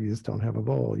bowl, or you just don't have a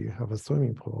bowl, you have a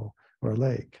swimming pool or a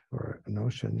lake or an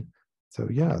ocean. So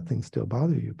yeah, things still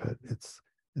bother you, but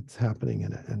it's happening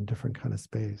in a different kind of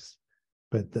space.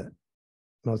 But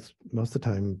most of the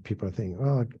time people are thinking,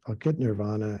 oh, I'll get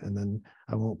nirvana and then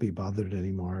I won't be bothered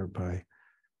anymore by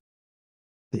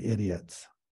the idiots.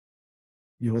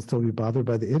 You will still be bothered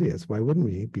by the idiots. Why wouldn't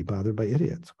we be bothered by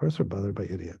idiots? Of course we're bothered by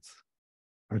idiots.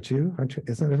 Aren't you?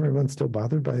 Isn't everyone still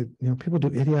bothered by, people do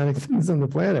idiotic things on the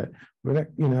planet. We're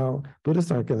not,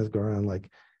 Buddhists aren't going to go around like,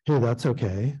 hey, that's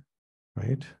okay,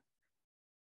 right?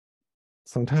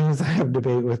 Sometimes I have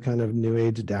debate with kind of New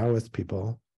Age Taoist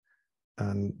people,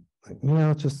 and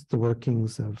just the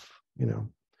workings of,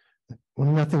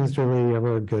 when nothing's really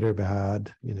ever good or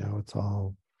bad, it's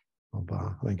all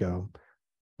blah. I go,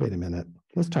 wait a minute,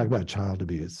 let's talk about child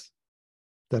abuse. Is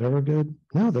that ever good?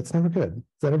 No, that's never good.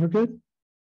 Is that ever good?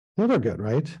 Never good,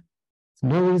 right? There's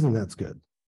no reason that's good.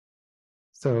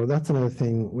 So that's another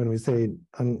thing when we say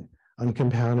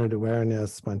uncompounded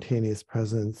awareness, spontaneous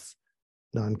presence,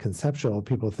 non-conceptual,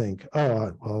 people think,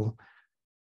 oh, well,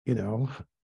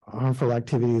 harmful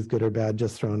activity is good or bad,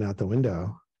 just thrown out the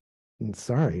window. And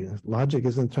sorry, logic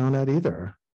isn't thrown out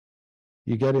either.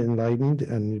 You get enlightened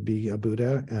and you be a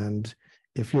Buddha, and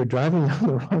if you're driving on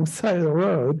the wrong side of the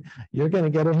road, you're going to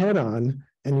get a head-on,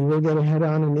 and you will get a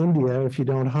head-on in India if you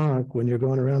don't honk when you're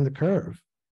going around the curve.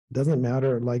 It doesn't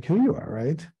matter like who you are,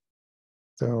 right?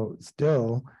 So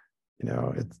still,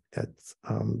 it's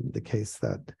the case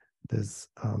that there's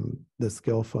the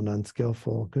skillful and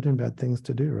unskillful, good and bad things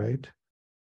to do, right?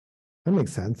 That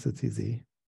makes sense. It's easy.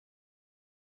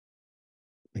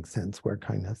 Makes sense. Where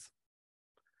kindness.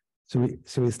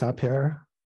 Should we stop here?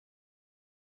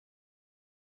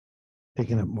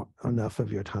 Taking up enough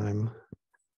of your time.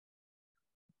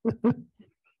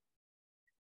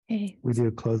 Okay. We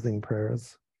do closing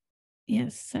prayers.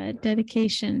 Yes,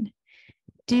 dedication.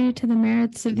 Due to the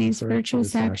merits of these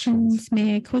virtuous actions,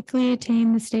 may I quickly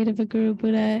attain the state of a Guru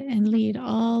Buddha and lead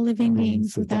all living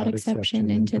beings without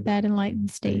exception into that enlightened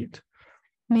state.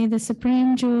 May the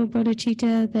supreme jewel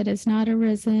bodhicitta that has not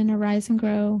arisen arise and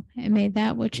grow, and may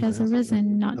that which has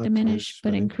arisen not diminish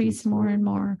but increase more and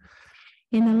more.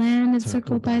 In the land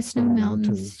encircled by snow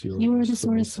mountains, you are the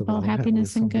source of all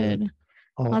happiness and good.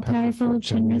 All powerful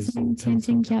Chenrezig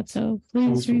Tenzin Gyatso,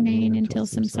 please remain until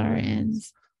samsara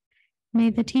ends.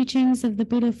 May the teachings of the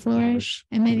Buddha flourish,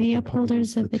 and may the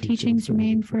upholders of the teachings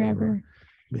remain forever.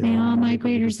 May all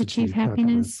migrators achieve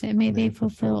happiness, and may they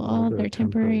fulfill all their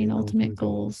temporary and ultimate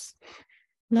goals.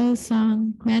 Lo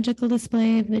Song, magical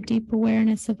display of the deep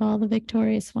awareness of all the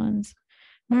victorious ones.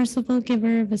 Merciful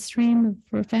giver of a stream of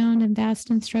profound and vast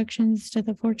instructions to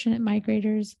the fortunate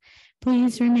migrators,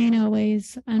 please remain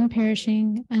always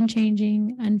unperishing,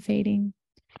 unchanging, unfading.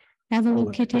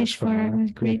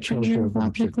 Avalokiteshvara, great treasure of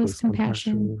objectless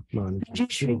compassion,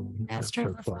 Manjushri,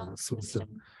 master of flawless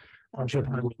wisdom,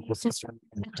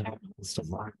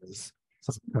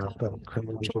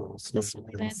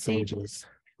 sages,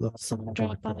 some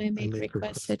drop by, make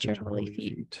requests at your holy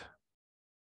feet.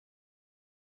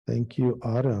 Thank you,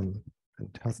 Autumn.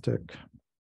 Fantastic.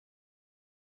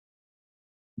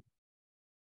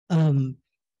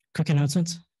 Quick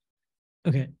announcements.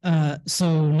 Okay,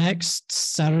 so next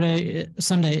Sunday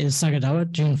is Sagadawa,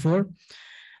 June 4.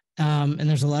 And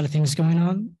there's a lot of things going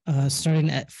on, starting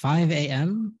at 5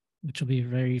 a.m., which will be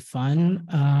very fun.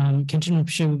 Kenshin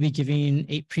Rinpoche will be giving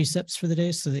 8 precepts for the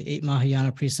day, so the 8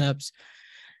 Mahayana precepts.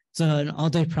 It's an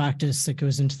all-day practice that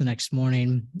goes into the next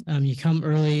morning. You come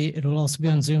early, it'll also be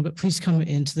on Zoom, but please come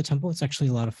into the temple. It's actually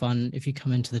a lot of fun if you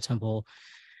come into the temple.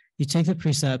 You take the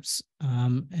precepts,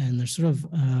 and they're sort of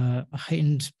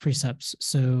heightened precepts.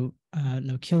 So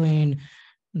no killing,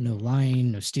 no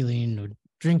lying, no stealing, no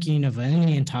drinking of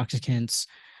any intoxicants,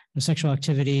 no sexual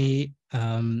activity,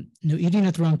 no eating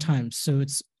at the wrong time. So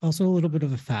it's also a little bit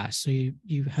of a fast. So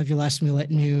you have your last meal at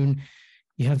noon,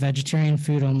 you have vegetarian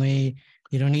food only,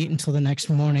 you don't eat until the next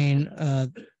morning,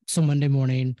 so Monday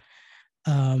morning.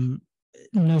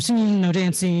 No singing, no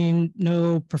dancing,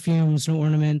 no perfumes, no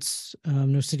ornaments,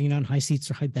 no sitting on high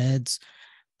seats or high beds.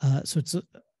 So it's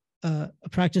a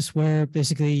practice where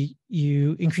basically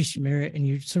you increase your merit and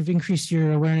you sort of increase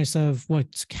your awareness of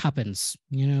what happens,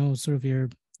 sort of you're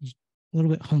a little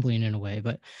bit humbling in a way,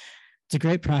 but it's a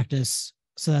great practice.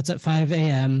 So that's at 5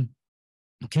 a.m.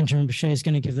 Kenshin Rinpoche is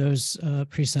going to give those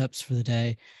precepts for the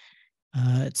day.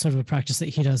 It's sort of a practice that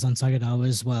he does on Sagadawa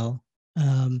as well.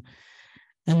 And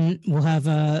we'll have,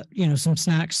 some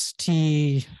snacks,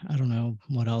 tea, I don't know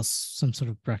what else, some sort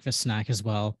of breakfast snack as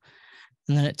well.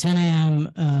 And then at 10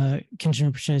 a.m.,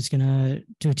 Kenshin Rinpoche is going to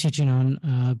do a teaching on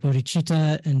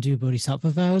bodhicitta and do bodhisattva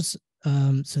vows.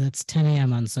 So that's 10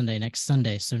 a.m. on Sunday, next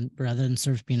Sunday. So rather than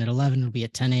service being at 11, it'll be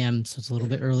at 10 a.m. So it's a little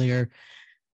bit earlier.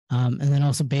 And then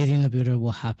also bathing the Buddha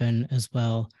will happen as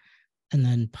well. And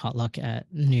then potluck at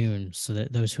noon, so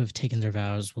that those who have taken their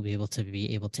vows will be able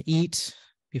to eat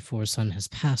before sun has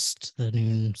passed the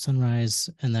noon sunrise.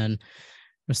 And then the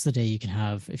rest of the day you can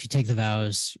have, if you take the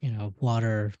vows,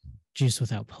 water, juice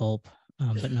without pulp,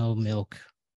 but no milk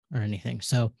or anything.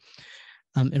 So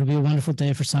it'll be a wonderful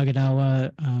day for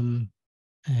Sagadawa.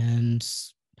 And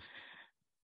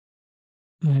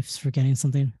I'm forgetting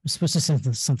something. I'm supposed to say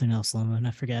something else, Lama, and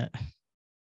I forget.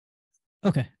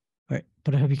 Okay. All right.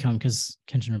 But I hope you come, because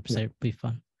Kenshin Rinpoche will be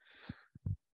fun.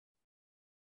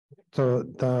 So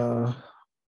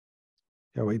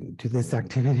we do these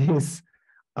activities.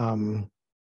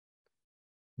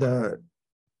 The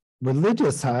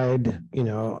religious side,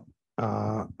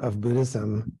 of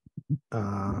Buddhism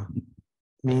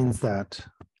means that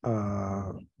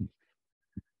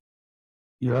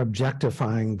you're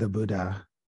objectifying the Buddha.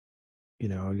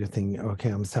 You're thinking, okay,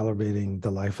 I'm celebrating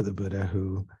the life of the Buddha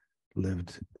who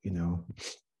lived,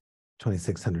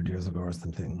 2,600 years ago or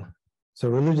something. So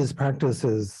religious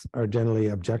practices are generally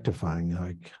objectifying,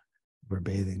 like we're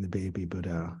bathing the baby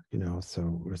Buddha,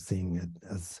 so we're seeing it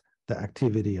as the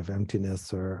activity of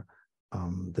emptiness, or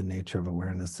the nature of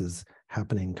awareness is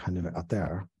happening kind of out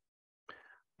there.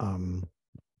 The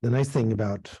nice thing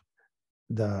about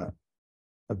the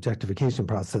objectification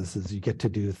process is you get to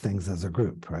do things as a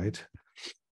group, right?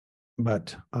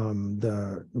 But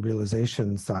the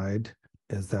realization side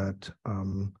is that,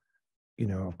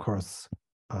 of course,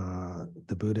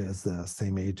 the Buddha is the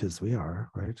same age as we are,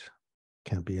 right?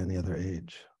 Can't be any other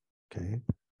age, okay?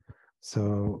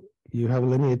 So you have a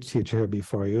lineage teacher here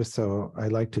before you, so I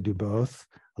like to do both.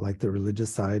 I like the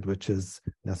religious side, which is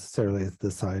necessarily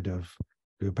the side of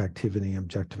group activity,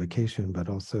 objectification, but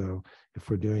also if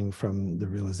we're doing from the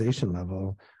realization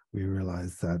level, we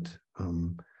realize that,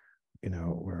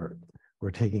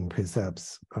 we're taking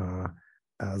precepts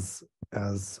as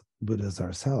Buddhas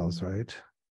ourselves, right?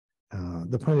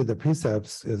 The point of the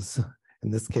precepts is, in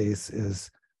this case,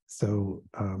 is so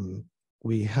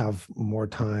we have more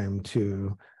time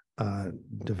to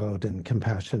devote in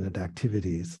compassionate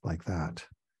activities like that.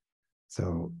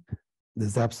 So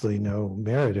there's absolutely no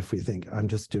merit if we think, I'm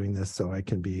just doing this so I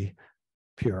can be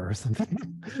pure or something.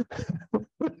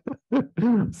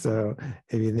 So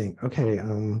if you think, okay,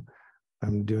 I'm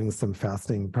doing some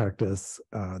fasting practice,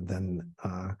 then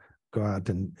go out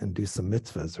and do some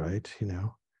mitzvahs, right?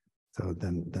 So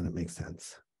then it makes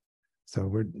sense. So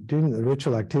we're doing the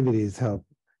ritual activities help.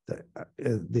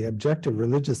 The objective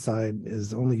religious side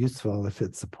is only useful if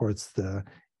it supports the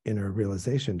inner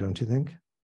realization, don't you think?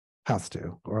 Has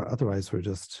to, or otherwise we're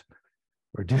doing,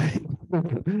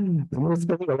 we're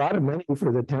spending a lot of money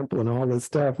for the temple and all this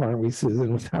stuff, aren't we,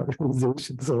 Susan, without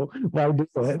realization? So why do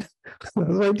it?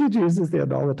 My teacher uses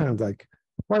that all the time. It's like,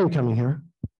 why are you coming here?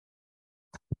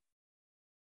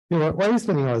 Why are you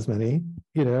spending all this money?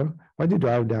 Why do you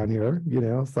drive down here?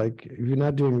 It's like, if you're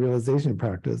not doing realization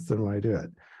practice, then why do it?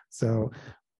 So,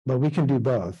 but we can do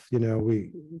both.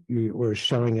 We're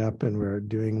showing up and we're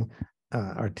doing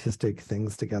artistic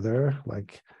things together,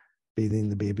 like bathing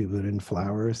the baby Buddha in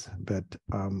flowers. But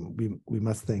we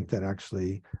must think that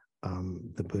actually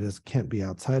the Buddhas can't be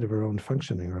outside of our own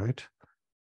functioning, right?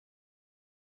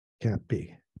 Can't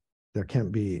be. There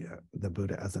can't be the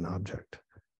Buddha as an object.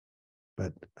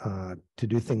 But to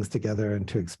do things together and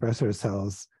to express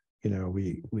ourselves,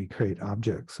 we create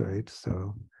objects, right?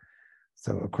 So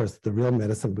of course, the real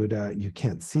medicine Buddha you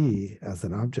can't see as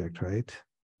an object, right?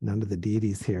 None of the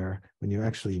deities here, when you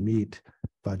actually meet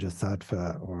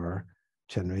Vajrasattva or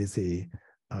Chenrezig,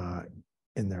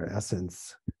 in their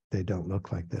essence, they don't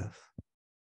look like this.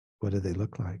 What do they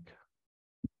look like?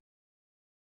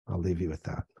 I'll leave you with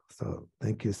that. So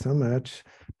thank you so much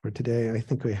for today. I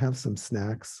think we have some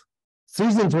snacks.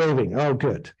 Susan's waving. Oh,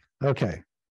 good. Okay.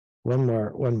 One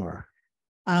more.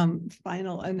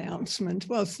 Final announcement.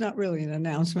 Well, it's not really an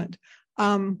announcement.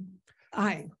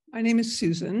 Hi, my name is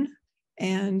Susan,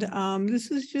 and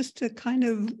this is just to kind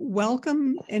of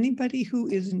welcome anybody who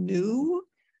is new,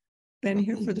 been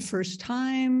here for the first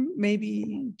time,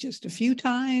 maybe just a few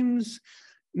times,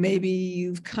 maybe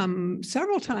you've come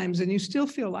several times and you still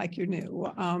feel like you're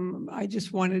new. I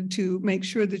just wanted to make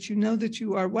sure that you know that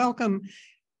you are welcome.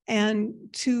 and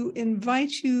to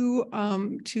invite you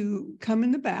to come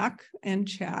in the back and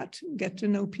chat, get to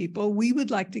know people. We would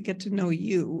like to get to know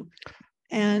you.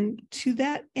 And to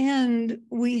that end,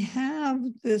 we have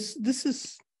this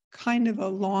is kind of a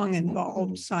long,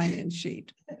 involved sign-in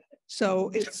sheet.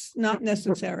 So it's not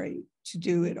necessary to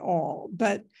do it all.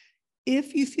 But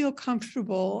if you feel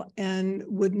comfortable and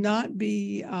would not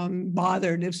be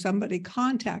bothered if somebody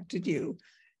contacted you,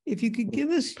 if you could give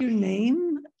us your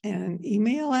name and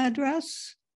email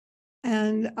address,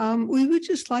 and we would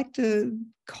just like to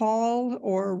call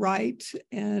or write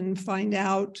and find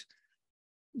out,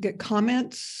 get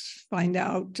comments, find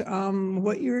out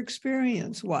what your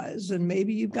experience was. And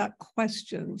maybe you've got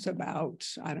questions about,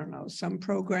 I don't know, some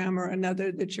program or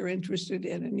another that you're interested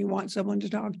in and you want someone to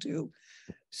talk to.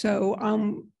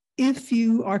 So if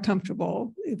you are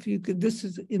comfortable, if you could, this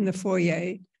is in the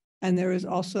foyer, and there is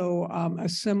also a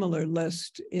similar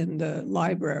list in the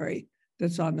library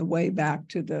that's on the way back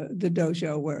to the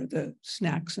dojo where the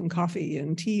snacks and coffee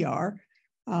and tea are.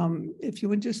 If you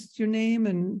would just your name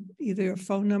and either a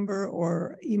phone number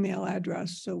or email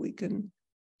address so we can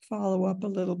follow up a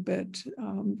little bit,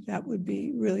 that would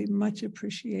be really much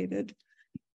appreciated.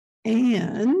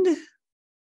 And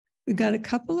we've got a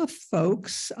couple of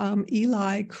folks,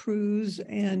 Eli Cruz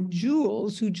and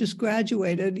Jules, who just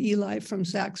graduated, Eli from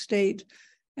Sac State,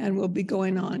 and will be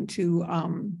going on to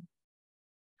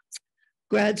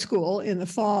grad school in the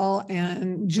fall,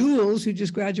 and Jules, who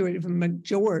just graduated from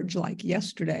McGeorge like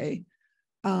yesterday,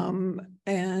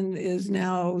 and is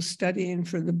now studying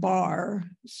for the bar.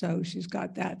 So she's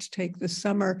got that to take this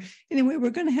summer. Anyway, we're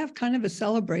going to have kind of a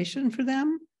celebration for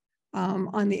them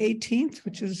on the 18th,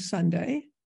 which is Sunday.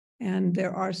 And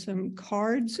there are some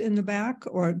cards in the back,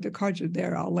 or the cards are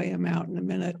there. I'll lay them out in a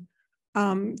minute.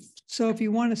 So if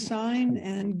you want to sign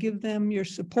and give them your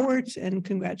support and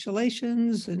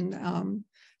congratulations, and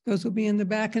those will be in the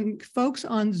back. And folks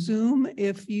on Zoom,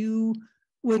 if you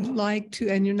would like to,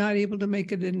 and you're not able to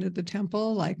make it into the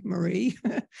temple like Marie,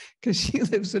 because she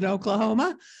lives in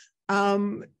Oklahoma,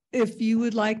 if you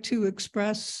would like to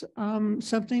express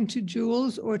something to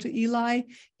Jules or to Eli,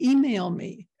 email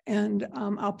me. And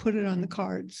I'll put it on the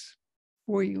cards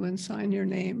for you and sign your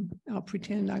name. I'll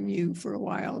pretend I'm you for a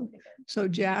while. So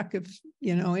Jack, if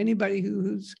you know anybody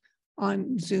who's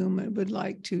on Zoom and would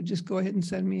like to, just go ahead and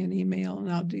send me an email and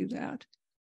I'll do that.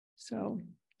 So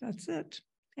that's it.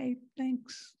 Okay,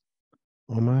 thanks.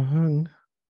 Omahang.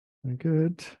 Very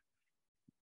good.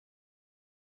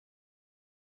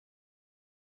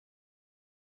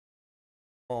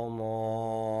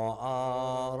 Omo.